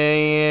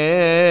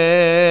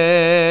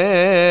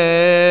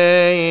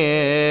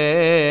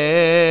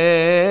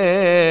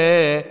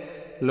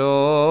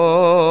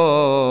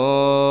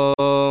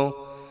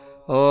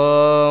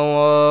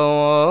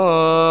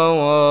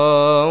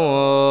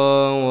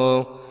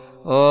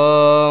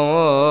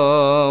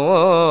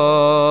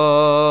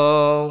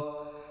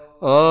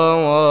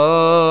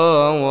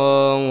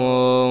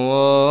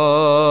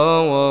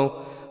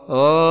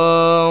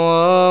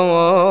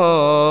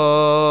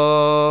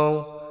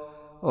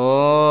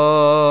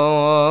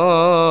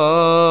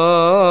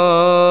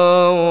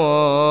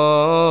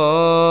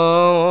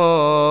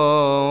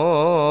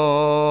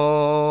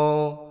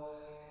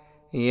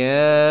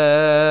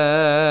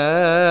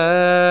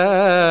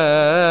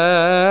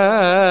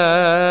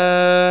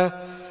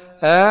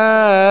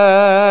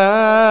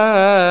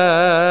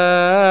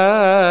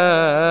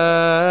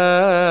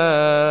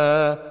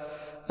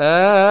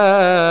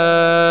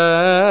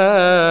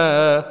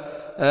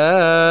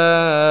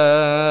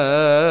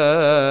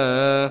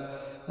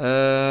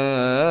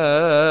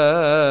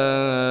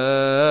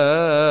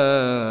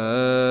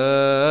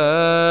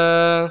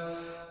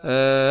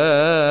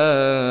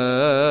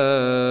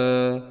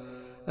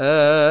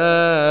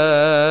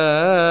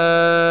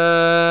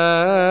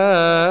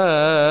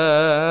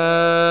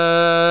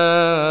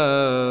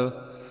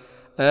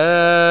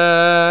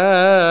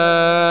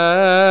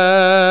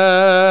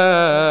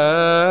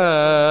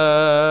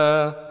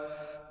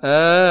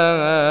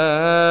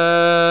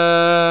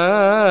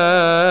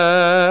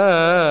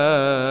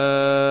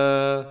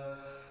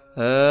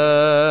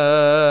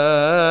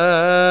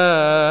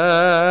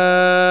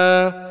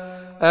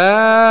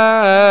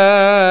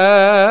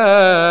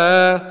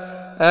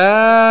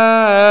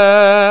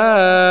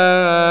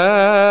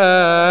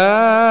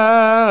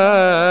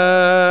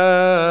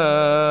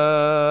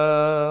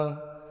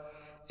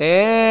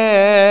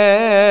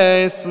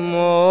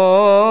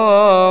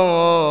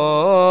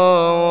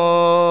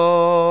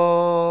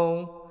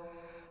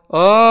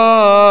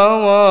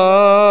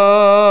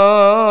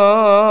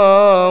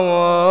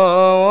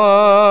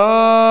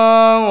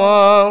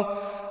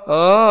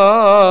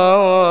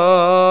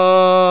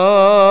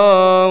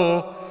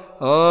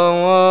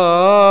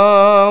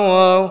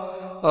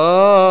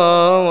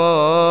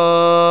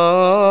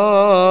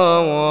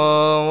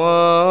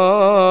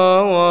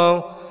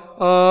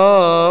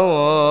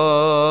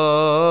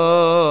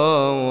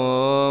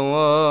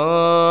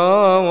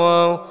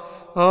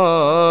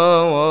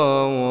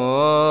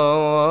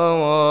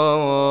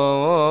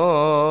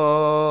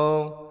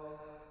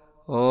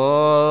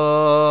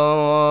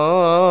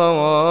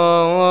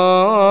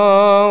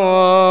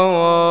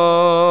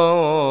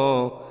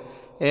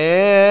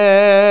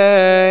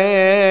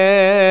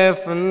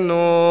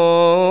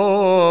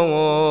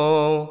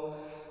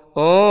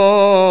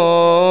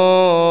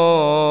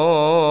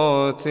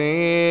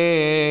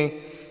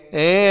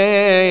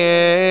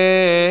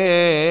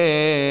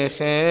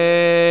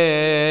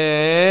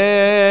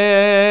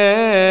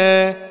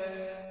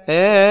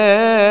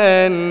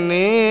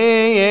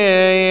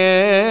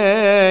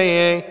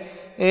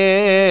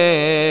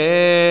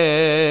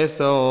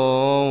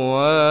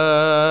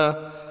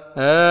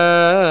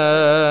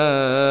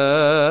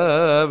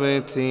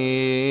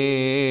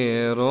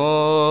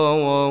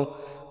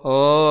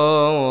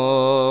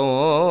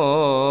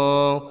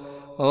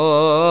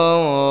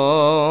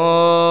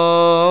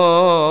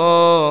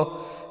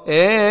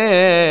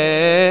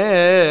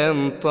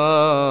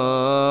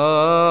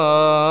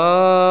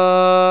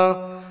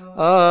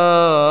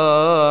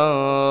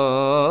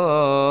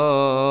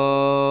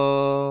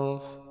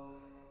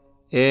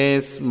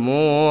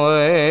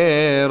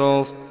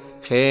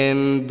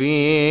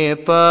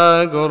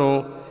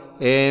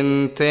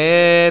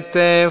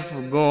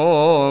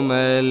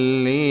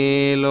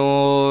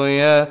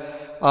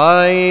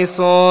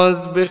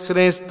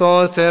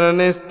Χριστός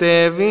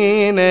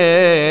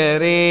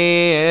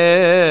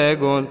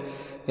ερνεστεβίνερiegon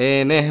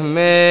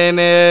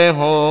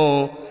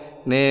ενεχμένεχο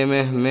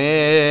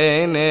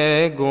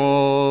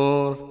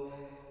νεμεχμένεγορ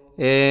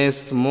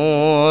εσμοέροφ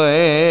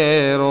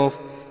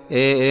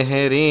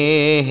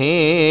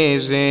ehrigen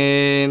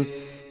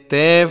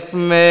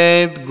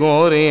tefmet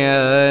goria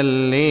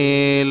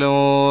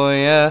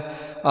alleluia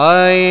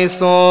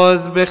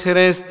Aisos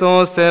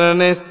b'Christos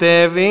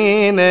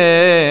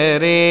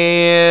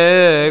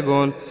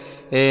ernestevineriegon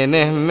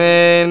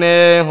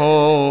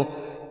enehmeneho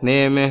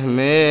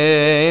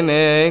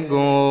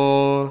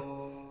nemehmenegor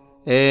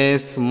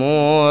esmoerof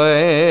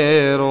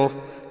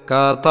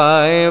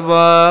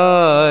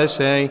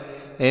kataiba-shay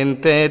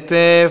ente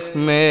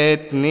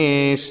tefmet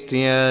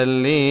nishti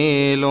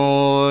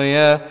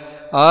alleluia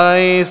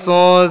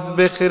Aisos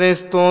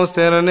b'Christos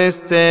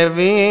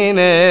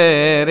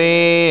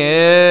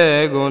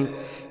ernestevineriegon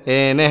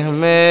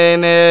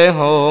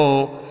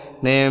enehmeneho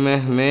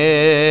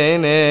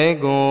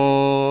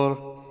nemehmenegor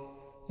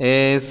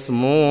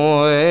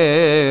esmoerof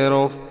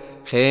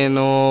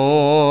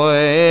cheno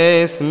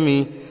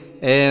esmi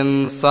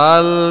en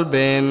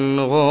salben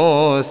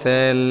gos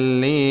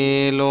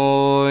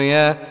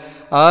alleluia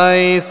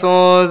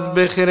Aisos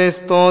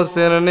b'Christos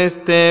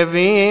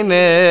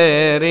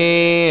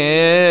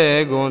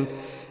ernestevineriegon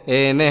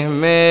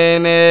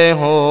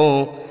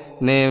enehmeneho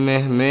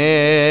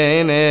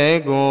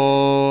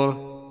nemehmenegor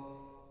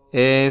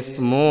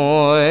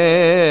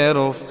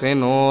esmoerof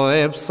cheno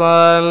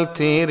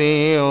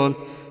epsaltirion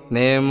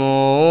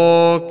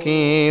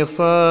nemoki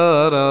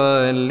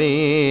sara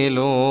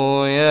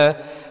alleluia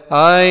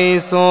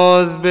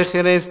Aisos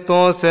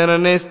b'Christos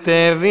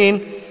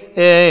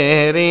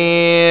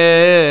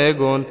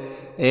ernestevineriegon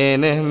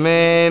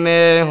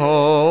enehmeneho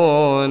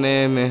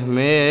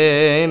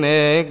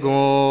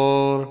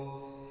nemehmenegor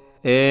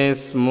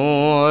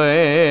esmoerof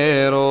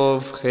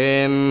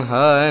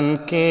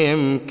chenhan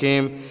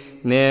kimkim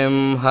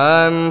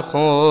nemhan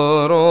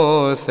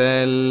choros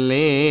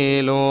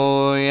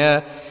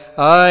alleluia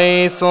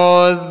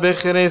Aisos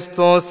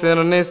b'Christos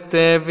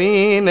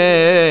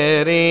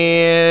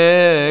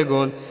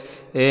ernestevineriegon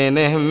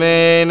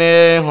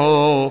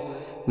enehmeneho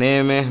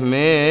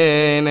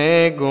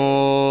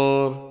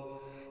nemehmenegor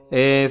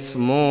esmoerof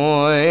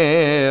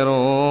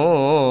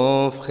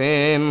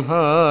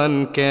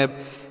chenhan keb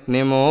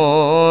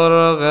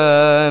nemorganon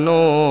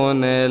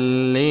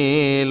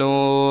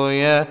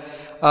alleluia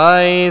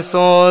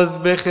Aisos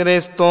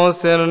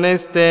b'Christos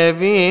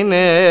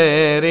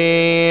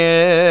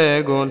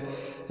ernestevineriegon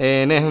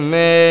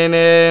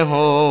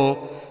enehmeneho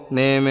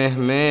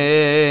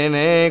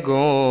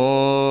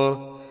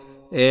nemehmenegor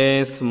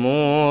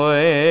esmoerof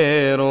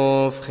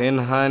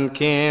chenhan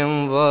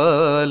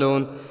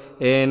kimvalon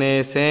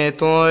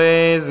eneseto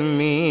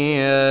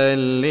esmi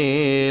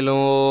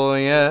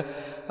alleluia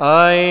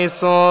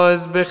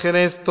Isus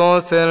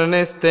بخريستوس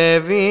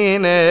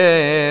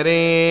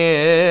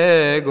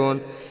ernestevineregon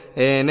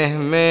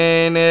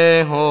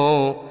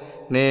enehmeneho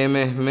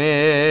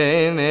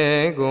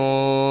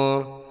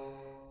nemehmenegor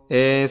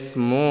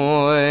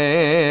اسمو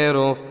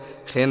ايروف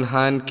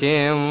خنهان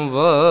كيم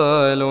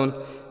فالون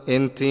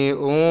انتي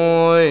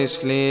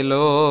اوش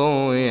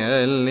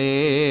ليلويا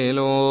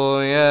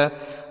ليلويا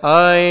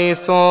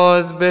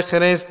ايسوس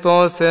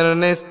بخريستوس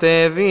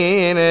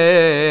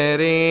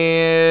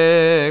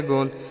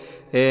ernestevineregon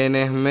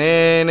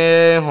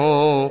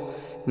enehmeneho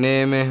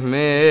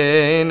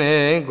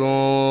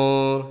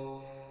nemehmenegor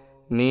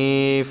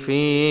ني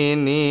في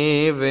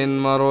نيفن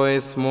مرو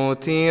اسمو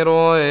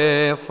تيرو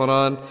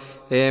افران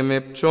ام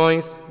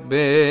بجويث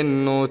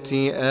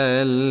بنوتي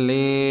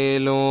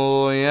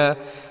الليلويا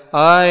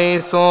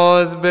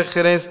ايسوس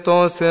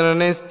بخريستوس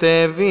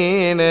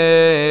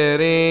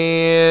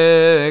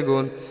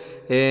ernestevineregon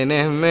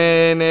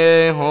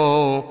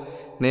enehmeneho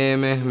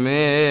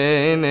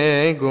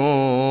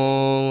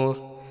nemehmenegor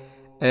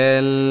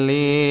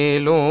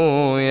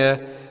الليلويا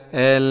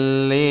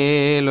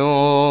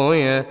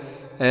الليلويا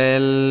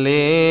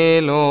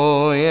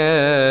الليلويا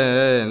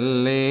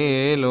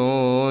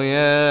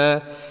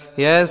الليلويا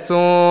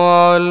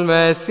يسوع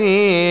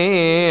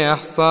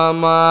المسيح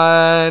صام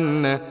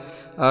عنا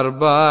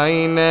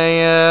 40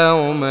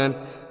 يوما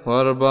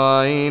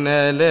و40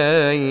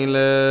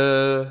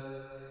 ليلة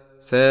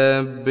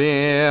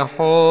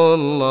سبحوا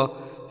الله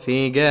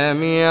في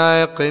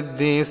جميع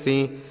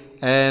قديسي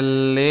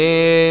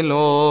الليلويا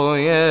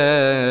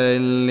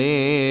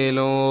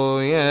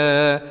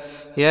الليلويا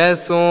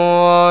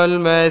يسوع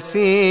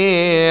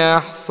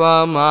المسيح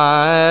صام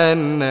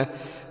عنا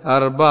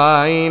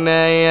 40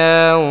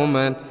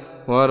 يوما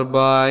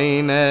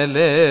و40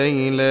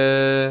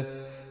 ليلة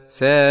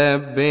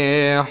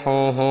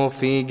سبحوه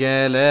في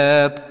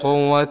جلاد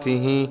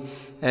قوته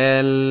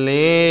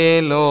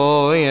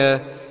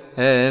الليلويا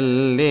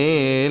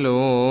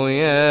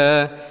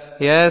الليلويا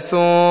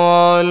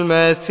يسوع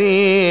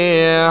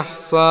المسيح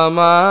صام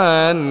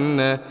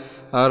عنا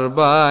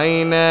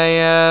 40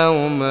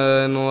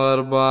 يوما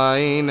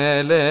و40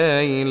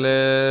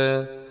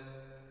 ليلة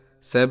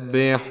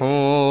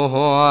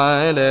سبحوه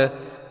على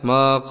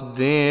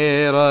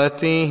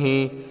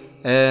مقدرته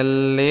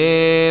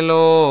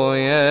الليلويا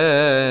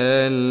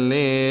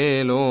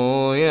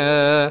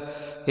الليلويا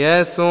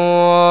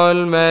يسوع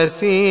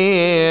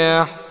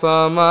المسيح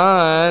صام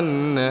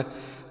عنا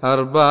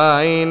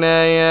 40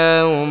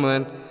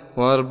 يوما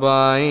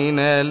و40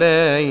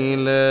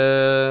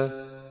 ليلة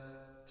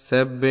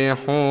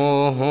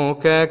سبحوه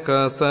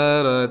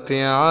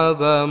ككثرة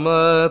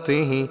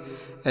عظمته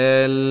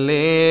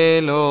الليلويا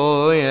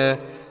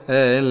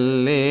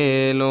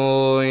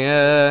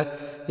الليلويا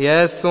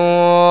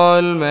يسوع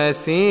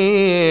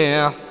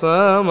المسيح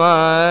صام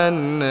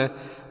عنا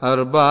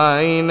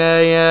 40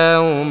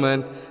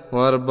 يوما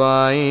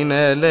و40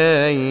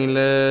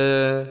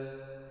 ليلة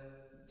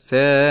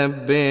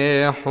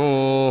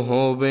سبحوه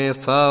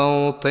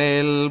بصوت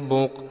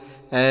البق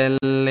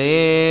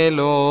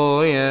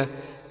الليلويا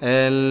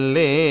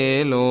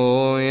الليلويا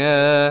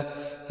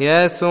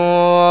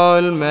يسوع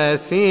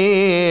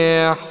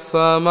المسيح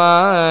صام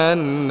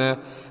عنا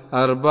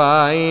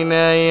 40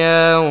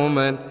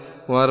 يوما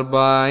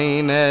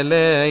و40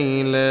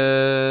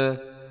 ليلة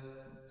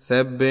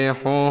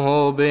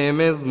سبحوه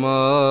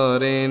بمزمار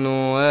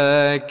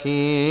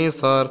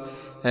وكيصر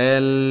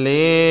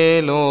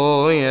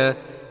الليلويا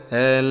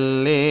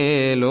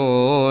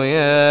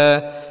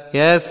الليلويا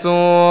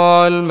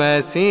يسوع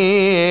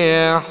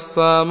المسيح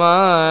صام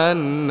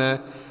عنا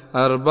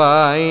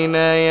 40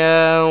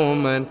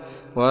 يوما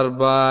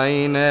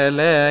و40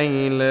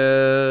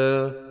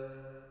 ليلة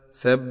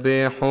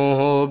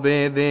سبحوه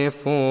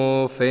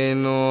بدفوف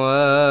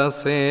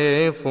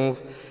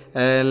وصفوف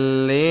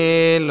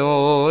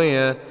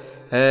الليلويا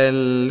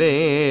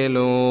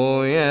الليلويا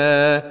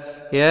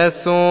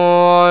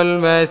يسوع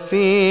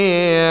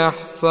المسيح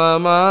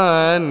صام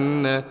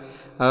عنا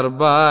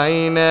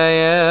 40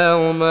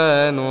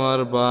 يوما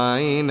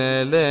و40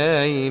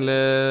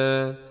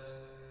 ليلة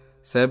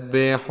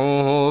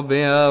سبحوه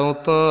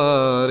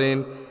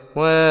بأوتار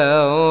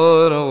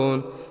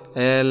وأورغن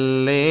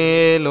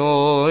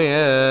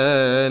الليلويا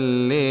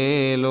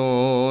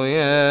الليلويا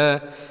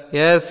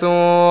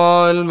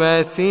يسوع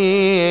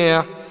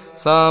المسيح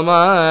صام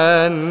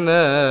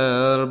عنا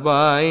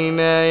 40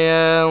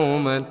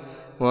 يوما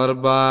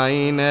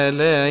و40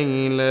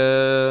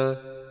 ليلة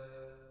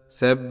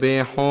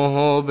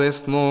سبحوه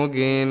بصنوج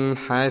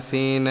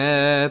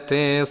حسنات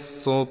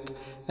الصوت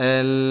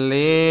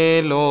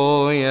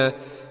الليلويا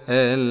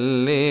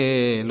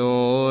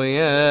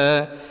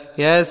الليلويا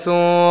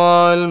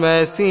يسوع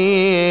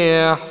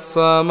المسيح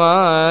صام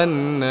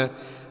عنا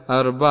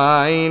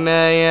 40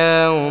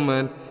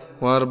 يوما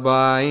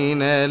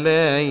و40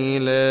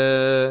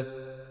 ليلة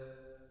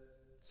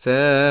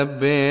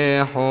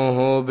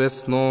سبحوه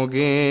بصنوج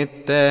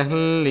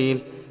التهليل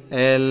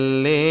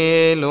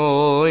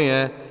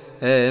الليلويا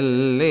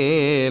الليلويا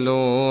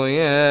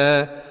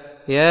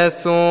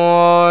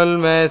يسوع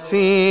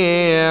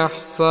المسيح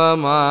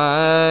صام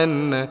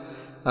عنا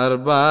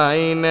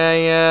 40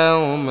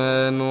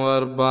 يوما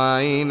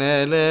و40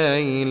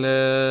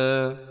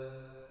 ليلة.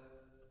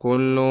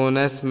 كل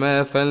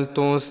نسمة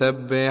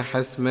فلتسبح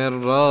اسم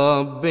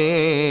الرب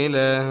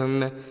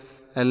إلهنا.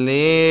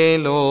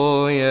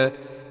 هللويا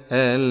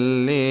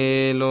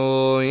هللويا.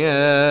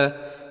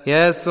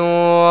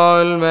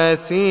 يسوع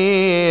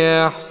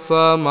المسيح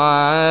صام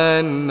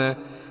عنا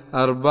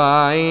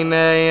 40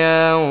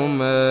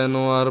 يوما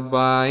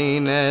و40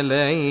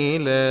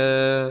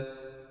 ليلة.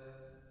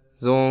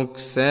 زوك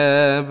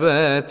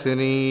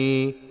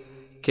سابتري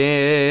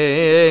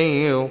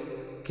كيو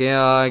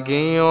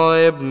كياجيو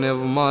ابن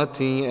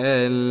فماتي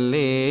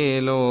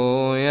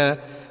هللويا.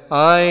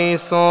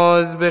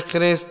 ايسوس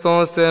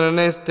بخريستوس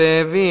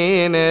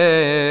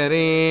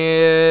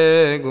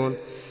ارنستفينريجون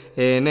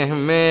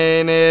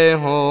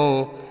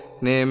انهمينهو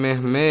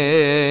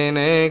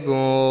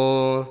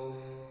نمهمينجور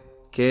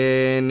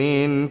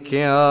كينين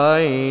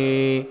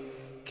كياي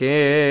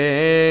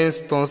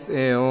كيستوس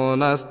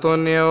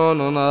ايوناستون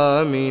يونون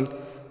امين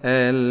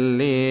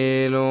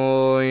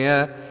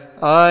هللويا.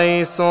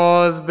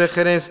 ايسوس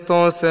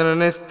بخريستوس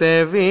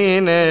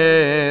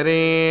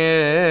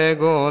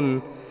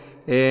ارنستفينريجون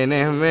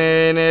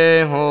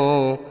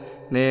انهمينهو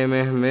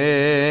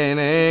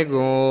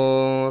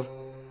نمهمينجور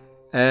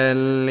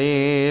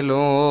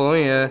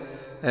هللويا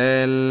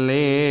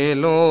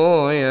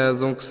هللويا.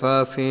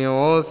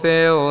 زوكساسيوس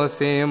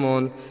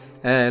اوسيمون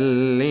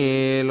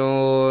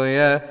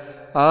هللويا.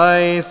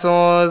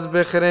 ايسوس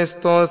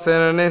بخريستوس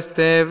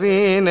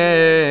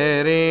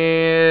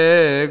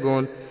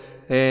ارنستفينريجون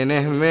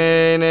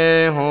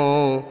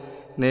انهمينهو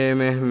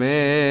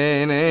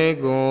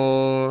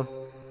نمهمينجور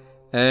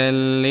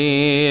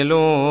هللويا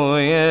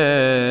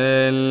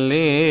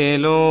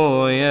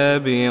هللويا.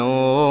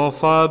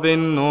 بيوفى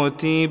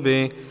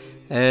بالنوتيبه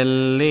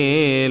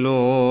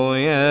هللويا.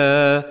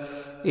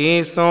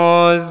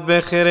 إيسوس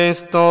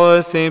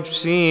بخريستوس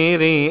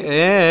بشيري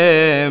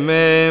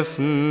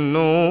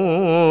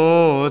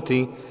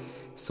مفنوتي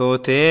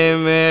صوتي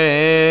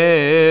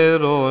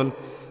ميرون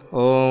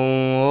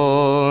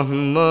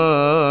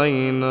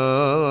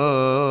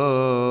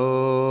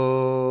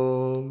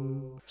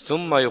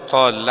ثم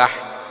يقال لحن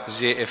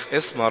جاء في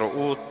اسم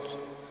رؤوت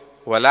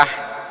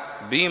ولحن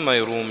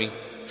بميرومي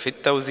في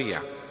التوزيع.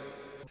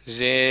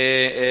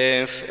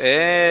 جاء في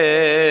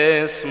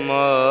اسم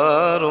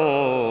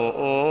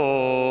رؤوت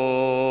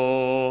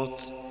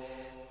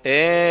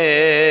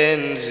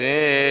إن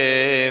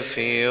جاء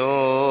في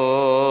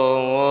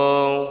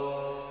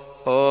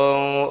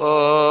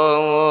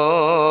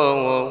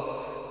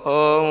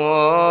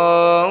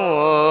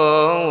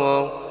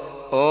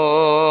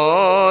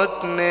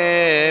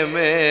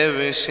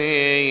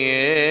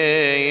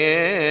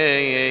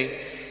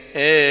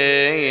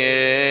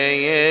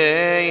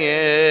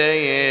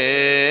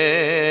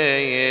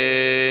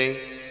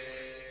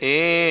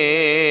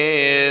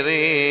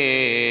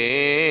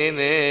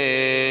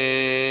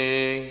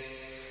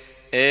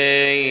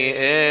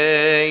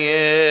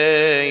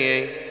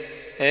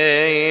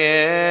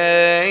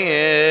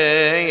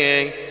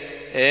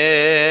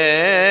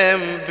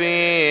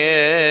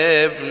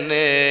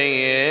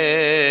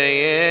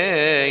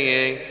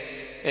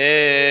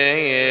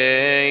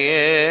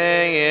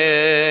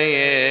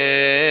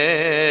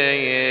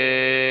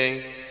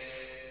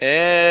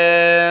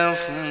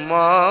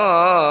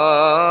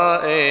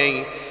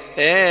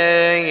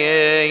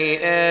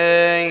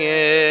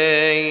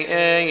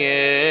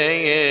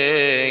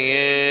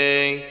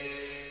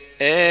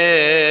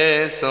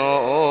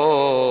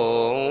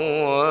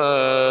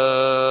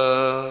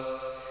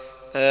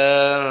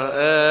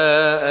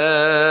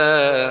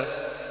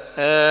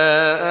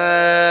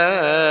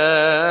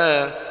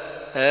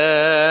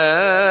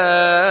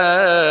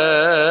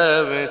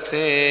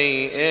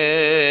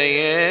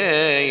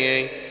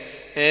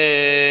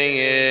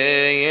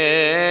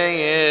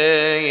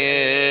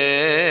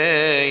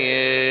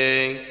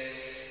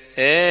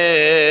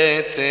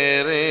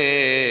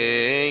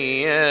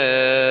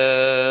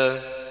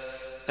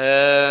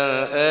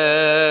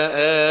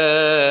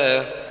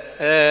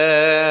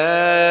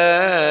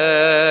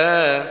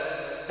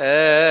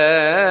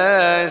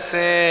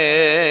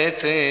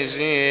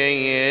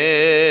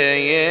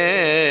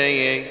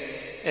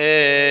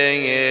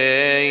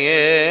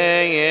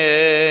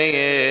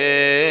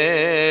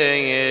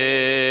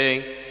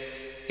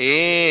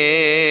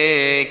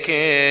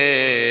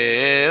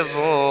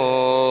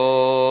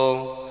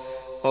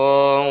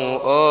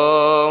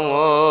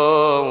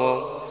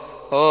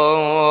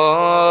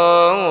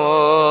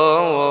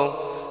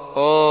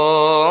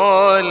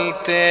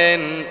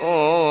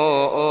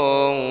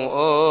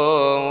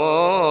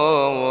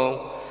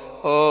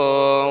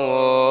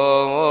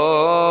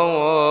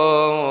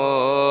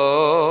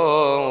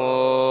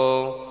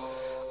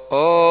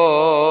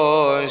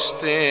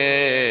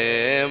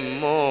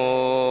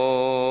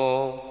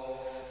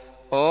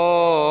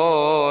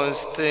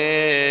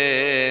أستنتي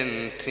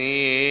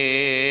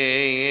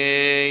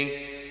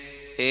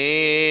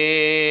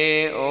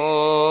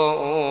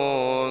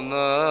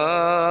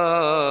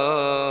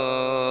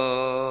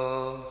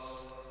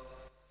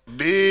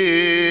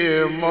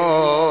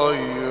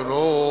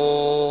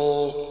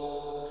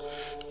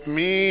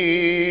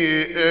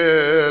مين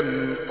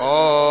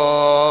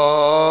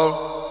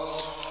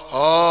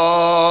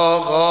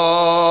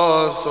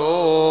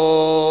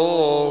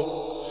أغاثو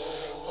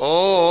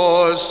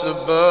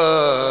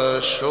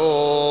أسبشو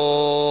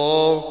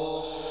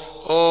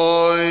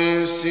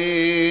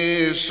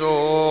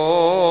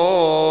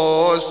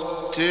أيسيسوس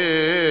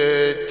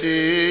تتيهو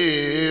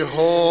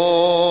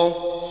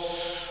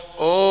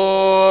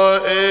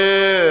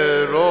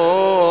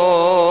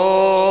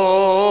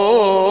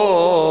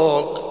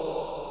أيروك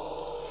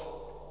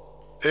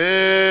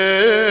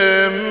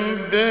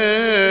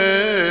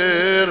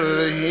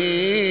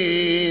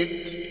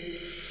امبرهيت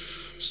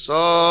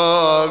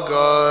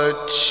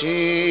صاقت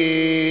شي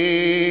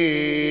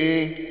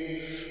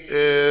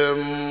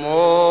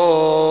امو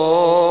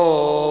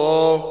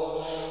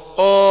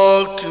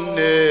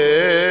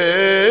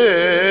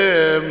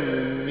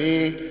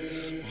اكنمني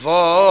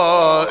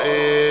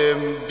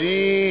ضائم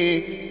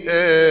بي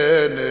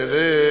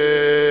انري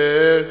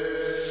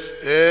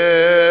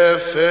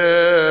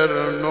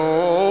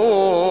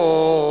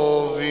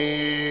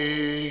افرنوفي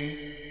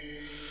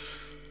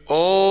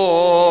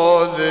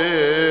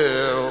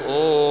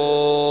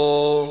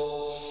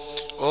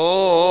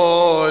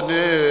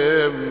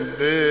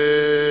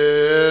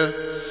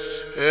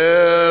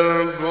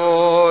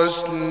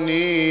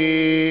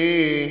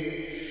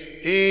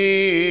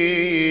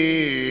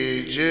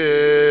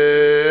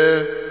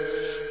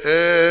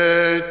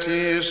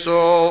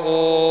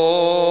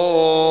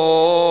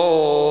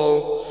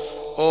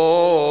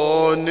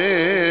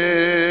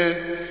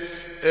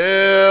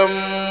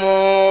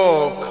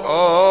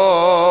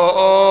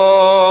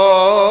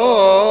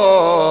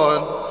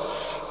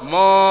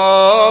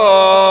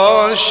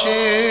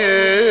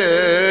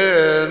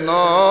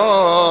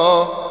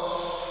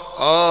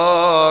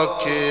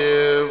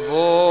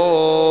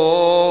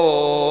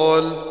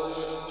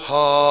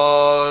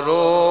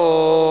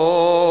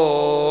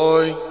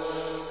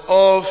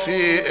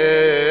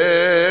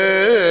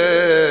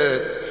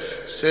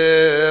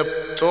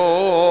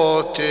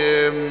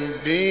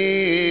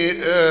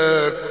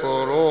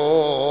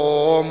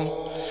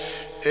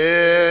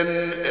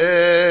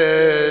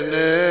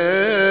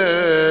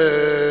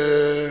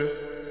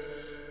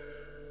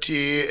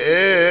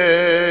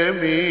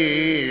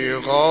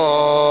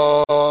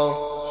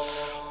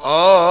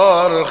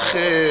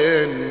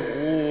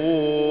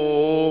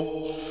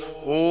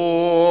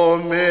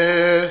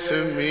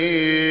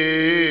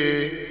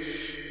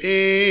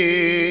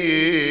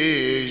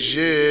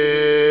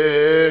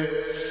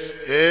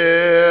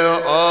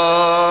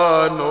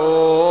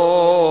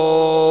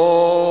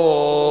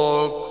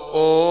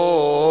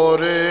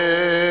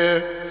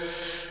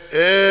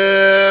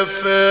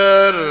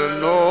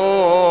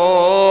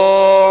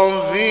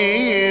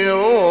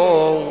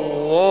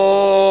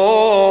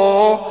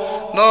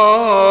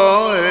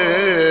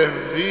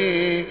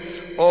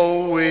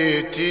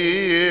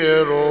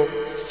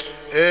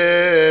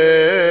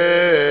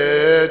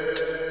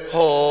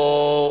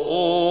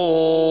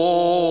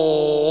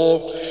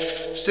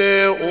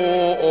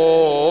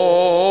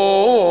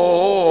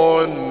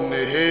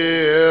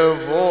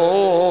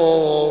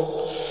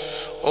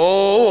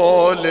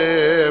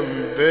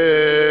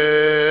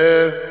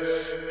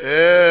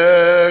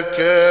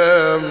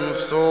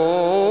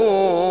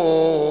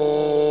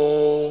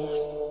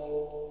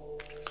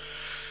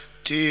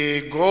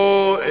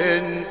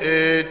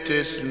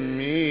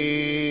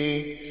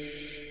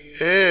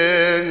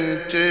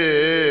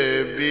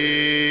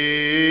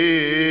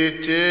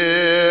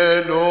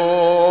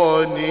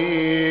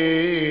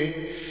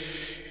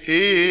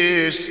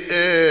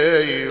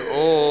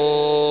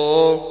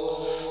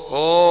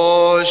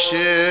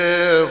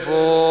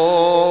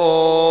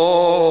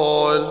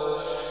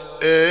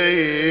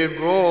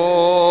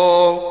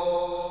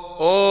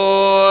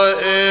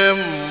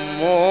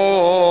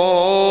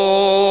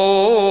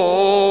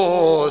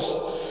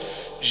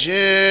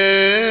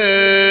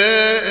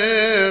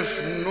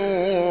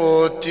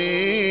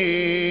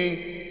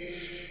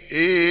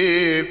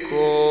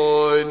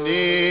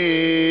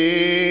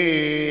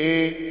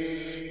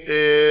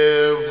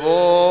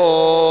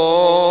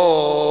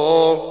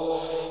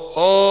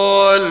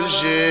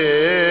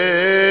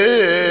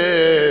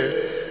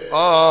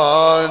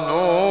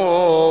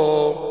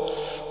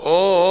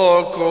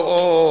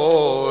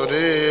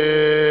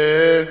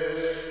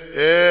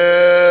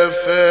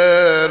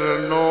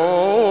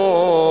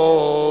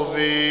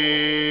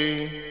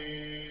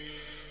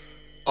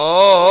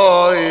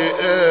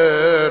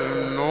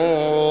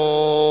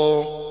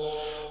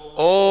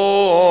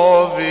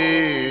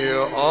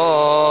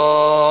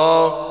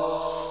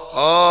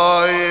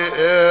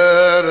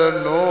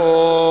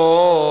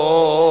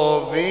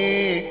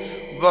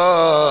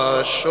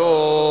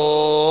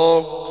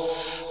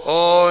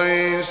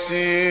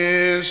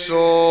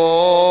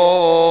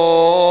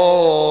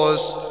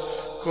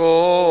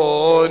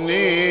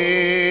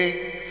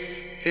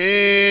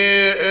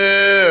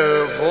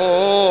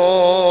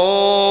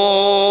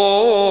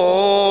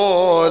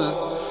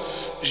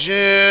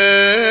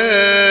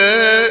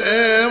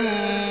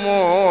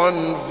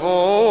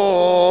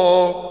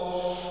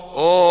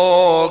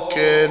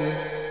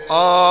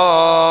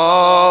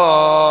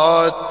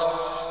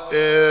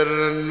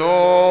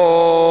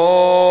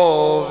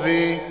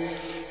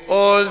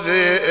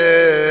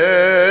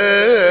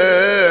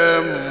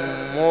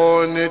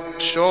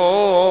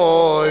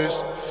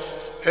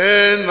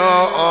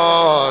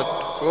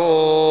إناتكو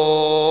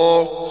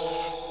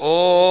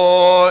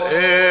أو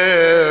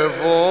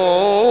إيفول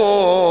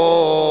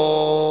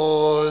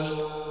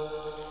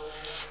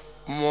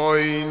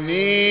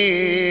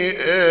مويني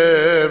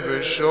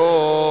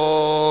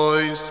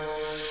إبشويس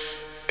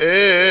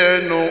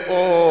إنو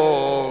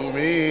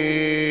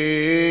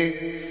أمي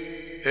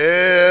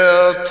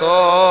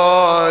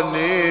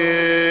إطاني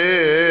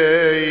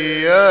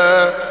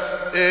يا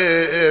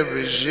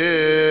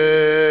إبجي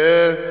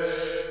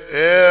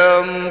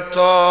انت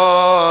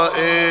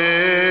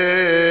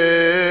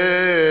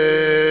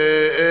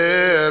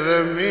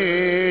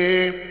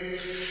ارمي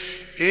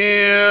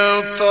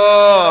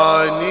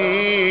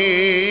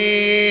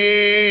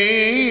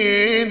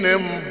اعطاني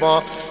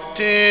نمبا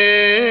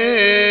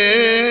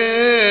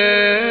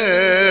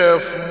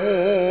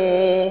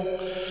تفمو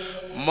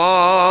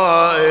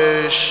ما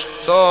اشتام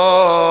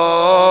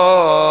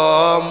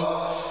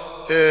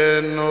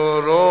ان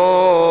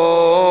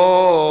روي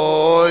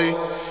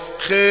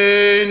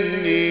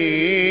خني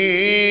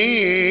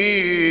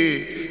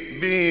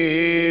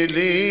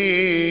بيلي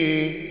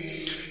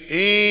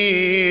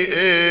اي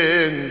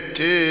انت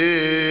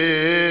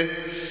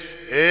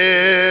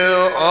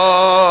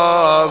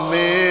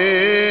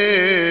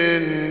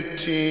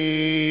امنتي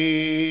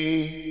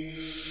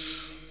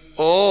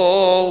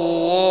اون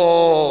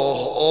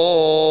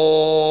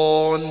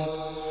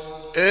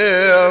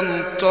انتاتي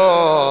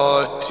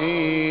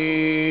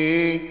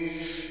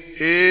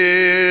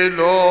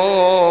إلغو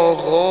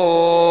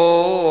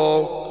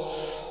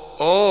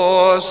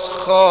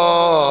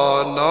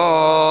أسخانا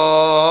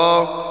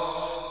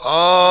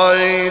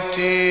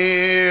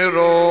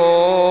أيتيرو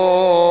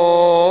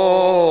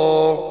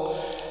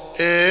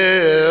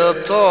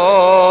إطا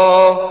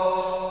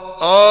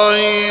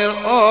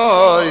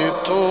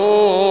أيتو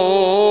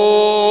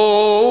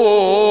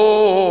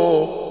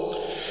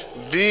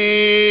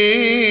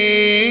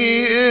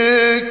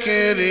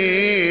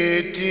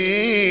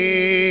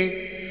بإكريتي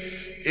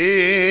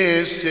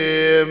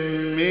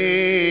اسمي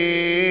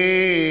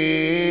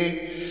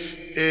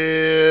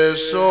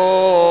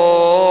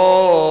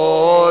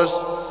إيسوس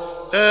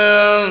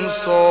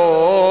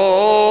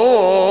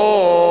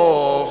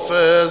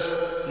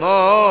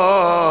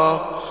انصوفسنا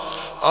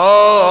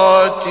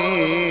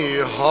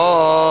آتيها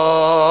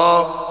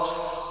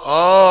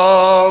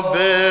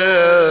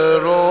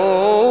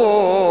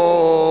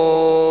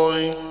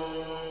أبروي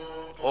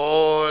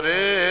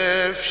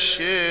عرف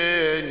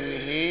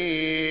شنهي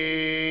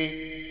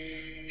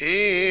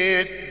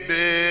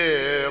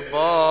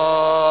اتببا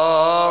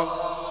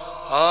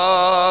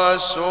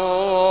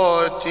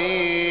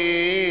صوتي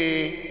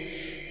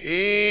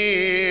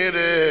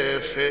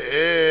إرفئ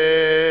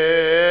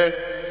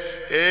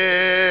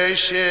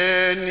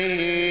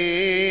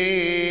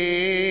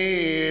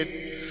إشنهيت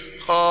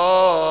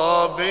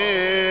خابن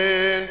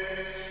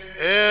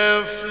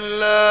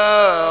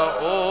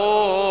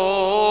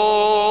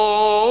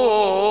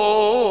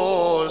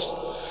إفلاؤوس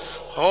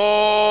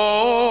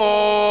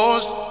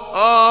هوس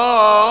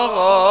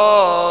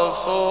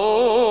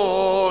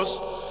أغاثوس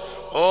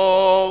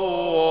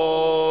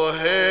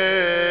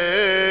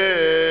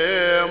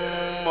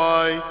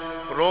أوهمي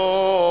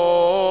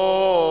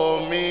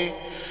رومي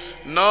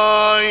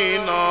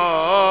ناينان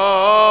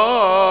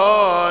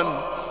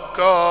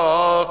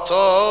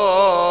كاتا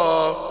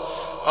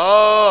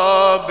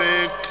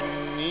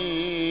أبكني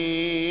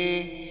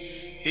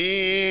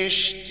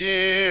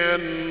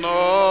اشتناي.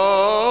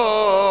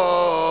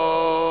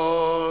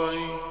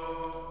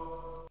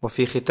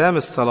 وفي ختام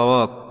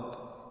الصلوات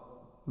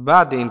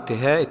بعد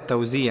انتهاء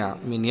التوزيع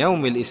من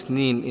يوم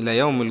الاثنين إلى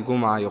يوم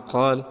الجمعة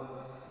يقال: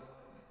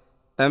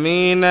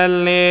 أمين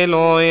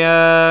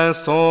الليلويا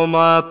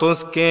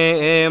سوماتوس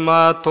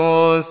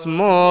كيماتوس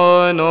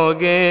مونوجينيسيو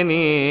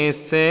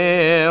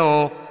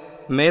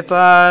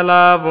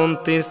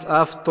متالافونتيس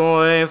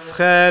أفتو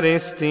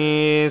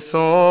إفخارستيسو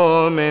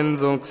من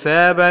ذوك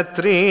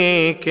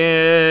سابتريكيو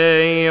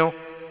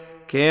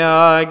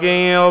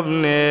كياجيو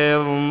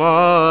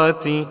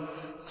بنفماتي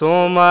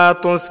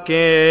سوماتوس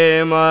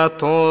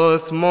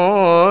كيماتوس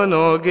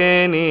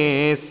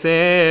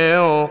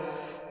مونوجينيسيو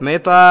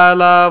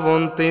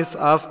متالافونتيس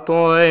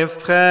أفتو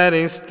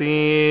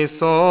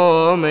إفخارستيسو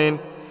من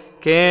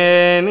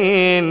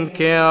كينين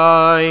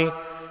كياي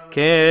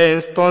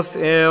كيستوس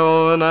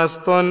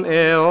إيوناستون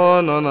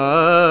إيونون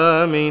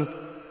آمين.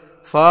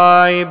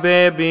 فاي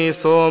بيبي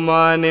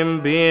سومانم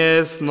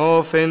بيس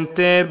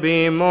نوفنت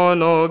بي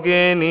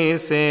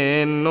مونوجينيس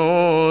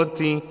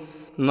النوتي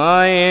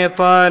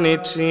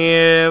نايطان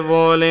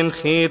تشيفولن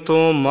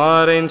خيتو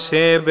مارن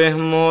شبه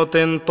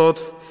موتن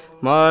تطف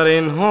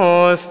مارن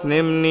هوس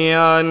نمني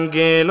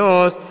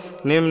أنجيلوس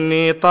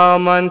نمني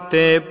طامان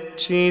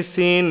تبتشي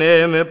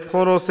سينم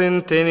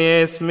بخرسن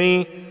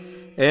تنيسمي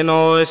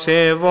إنو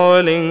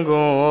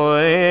شيفولنغو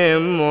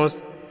إموس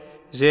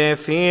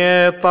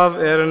جيفي طف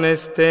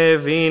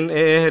إرنستيفين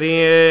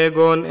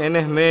إهريغون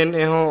إنهمن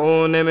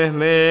إهون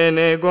مهمن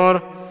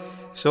إغور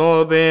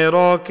شو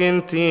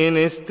بيروكن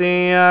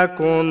تينستيا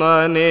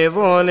كونا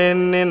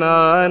نيفولن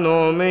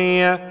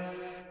نانوميا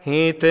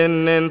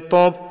هيتن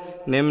طب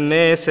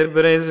نمناسر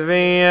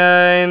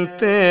برزفيا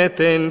انت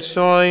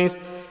تنشويس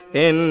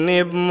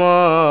إني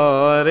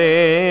بماريا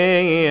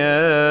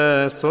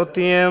صوت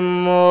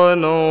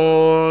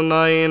يمونو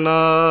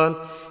ناينان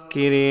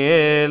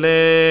كيريه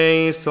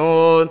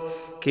ليسون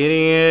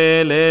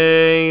كيريه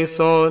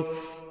ليسون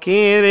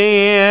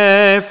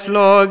كيريه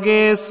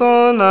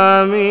فلوغيسون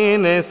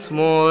آمين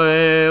اسمو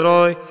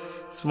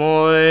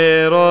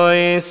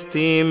إيروي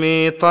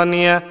استيمي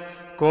طانيا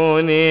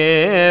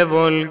كوني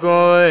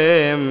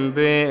فولغوهم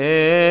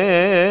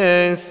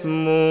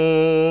باسمه.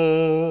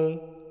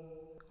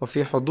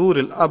 وفي حضور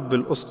الأب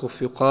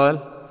الأسقف يقال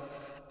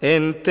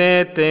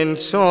انت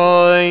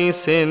تنشوي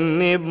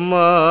سني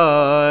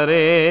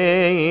بماريا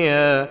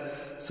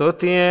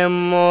صوت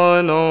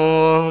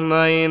يمونو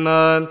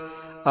ناينان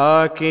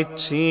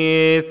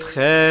آكتشيت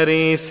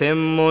خاري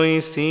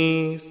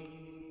سمويسيس.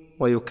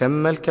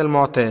 ويكمل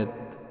كالمعتاد،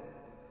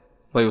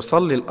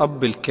 ويصلي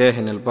الأب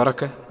الكاهن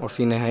البركة،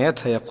 وفي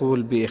نهايتها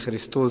يقول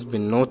بإخريستوس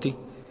بالنوتي،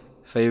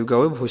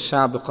 فيجاوبه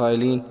الشعب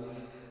قائلين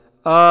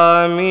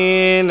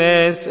آمين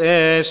اس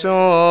اشوبي.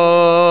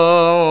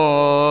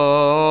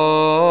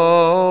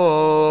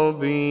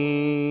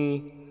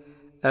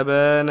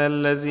 أبانا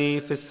الذي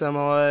في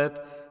السماوات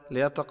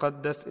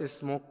ليتقدس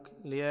اسمك،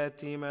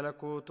 ليأتي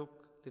ملكوتك،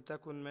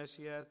 لتكن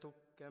مشيئتك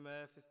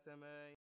كما في السماء.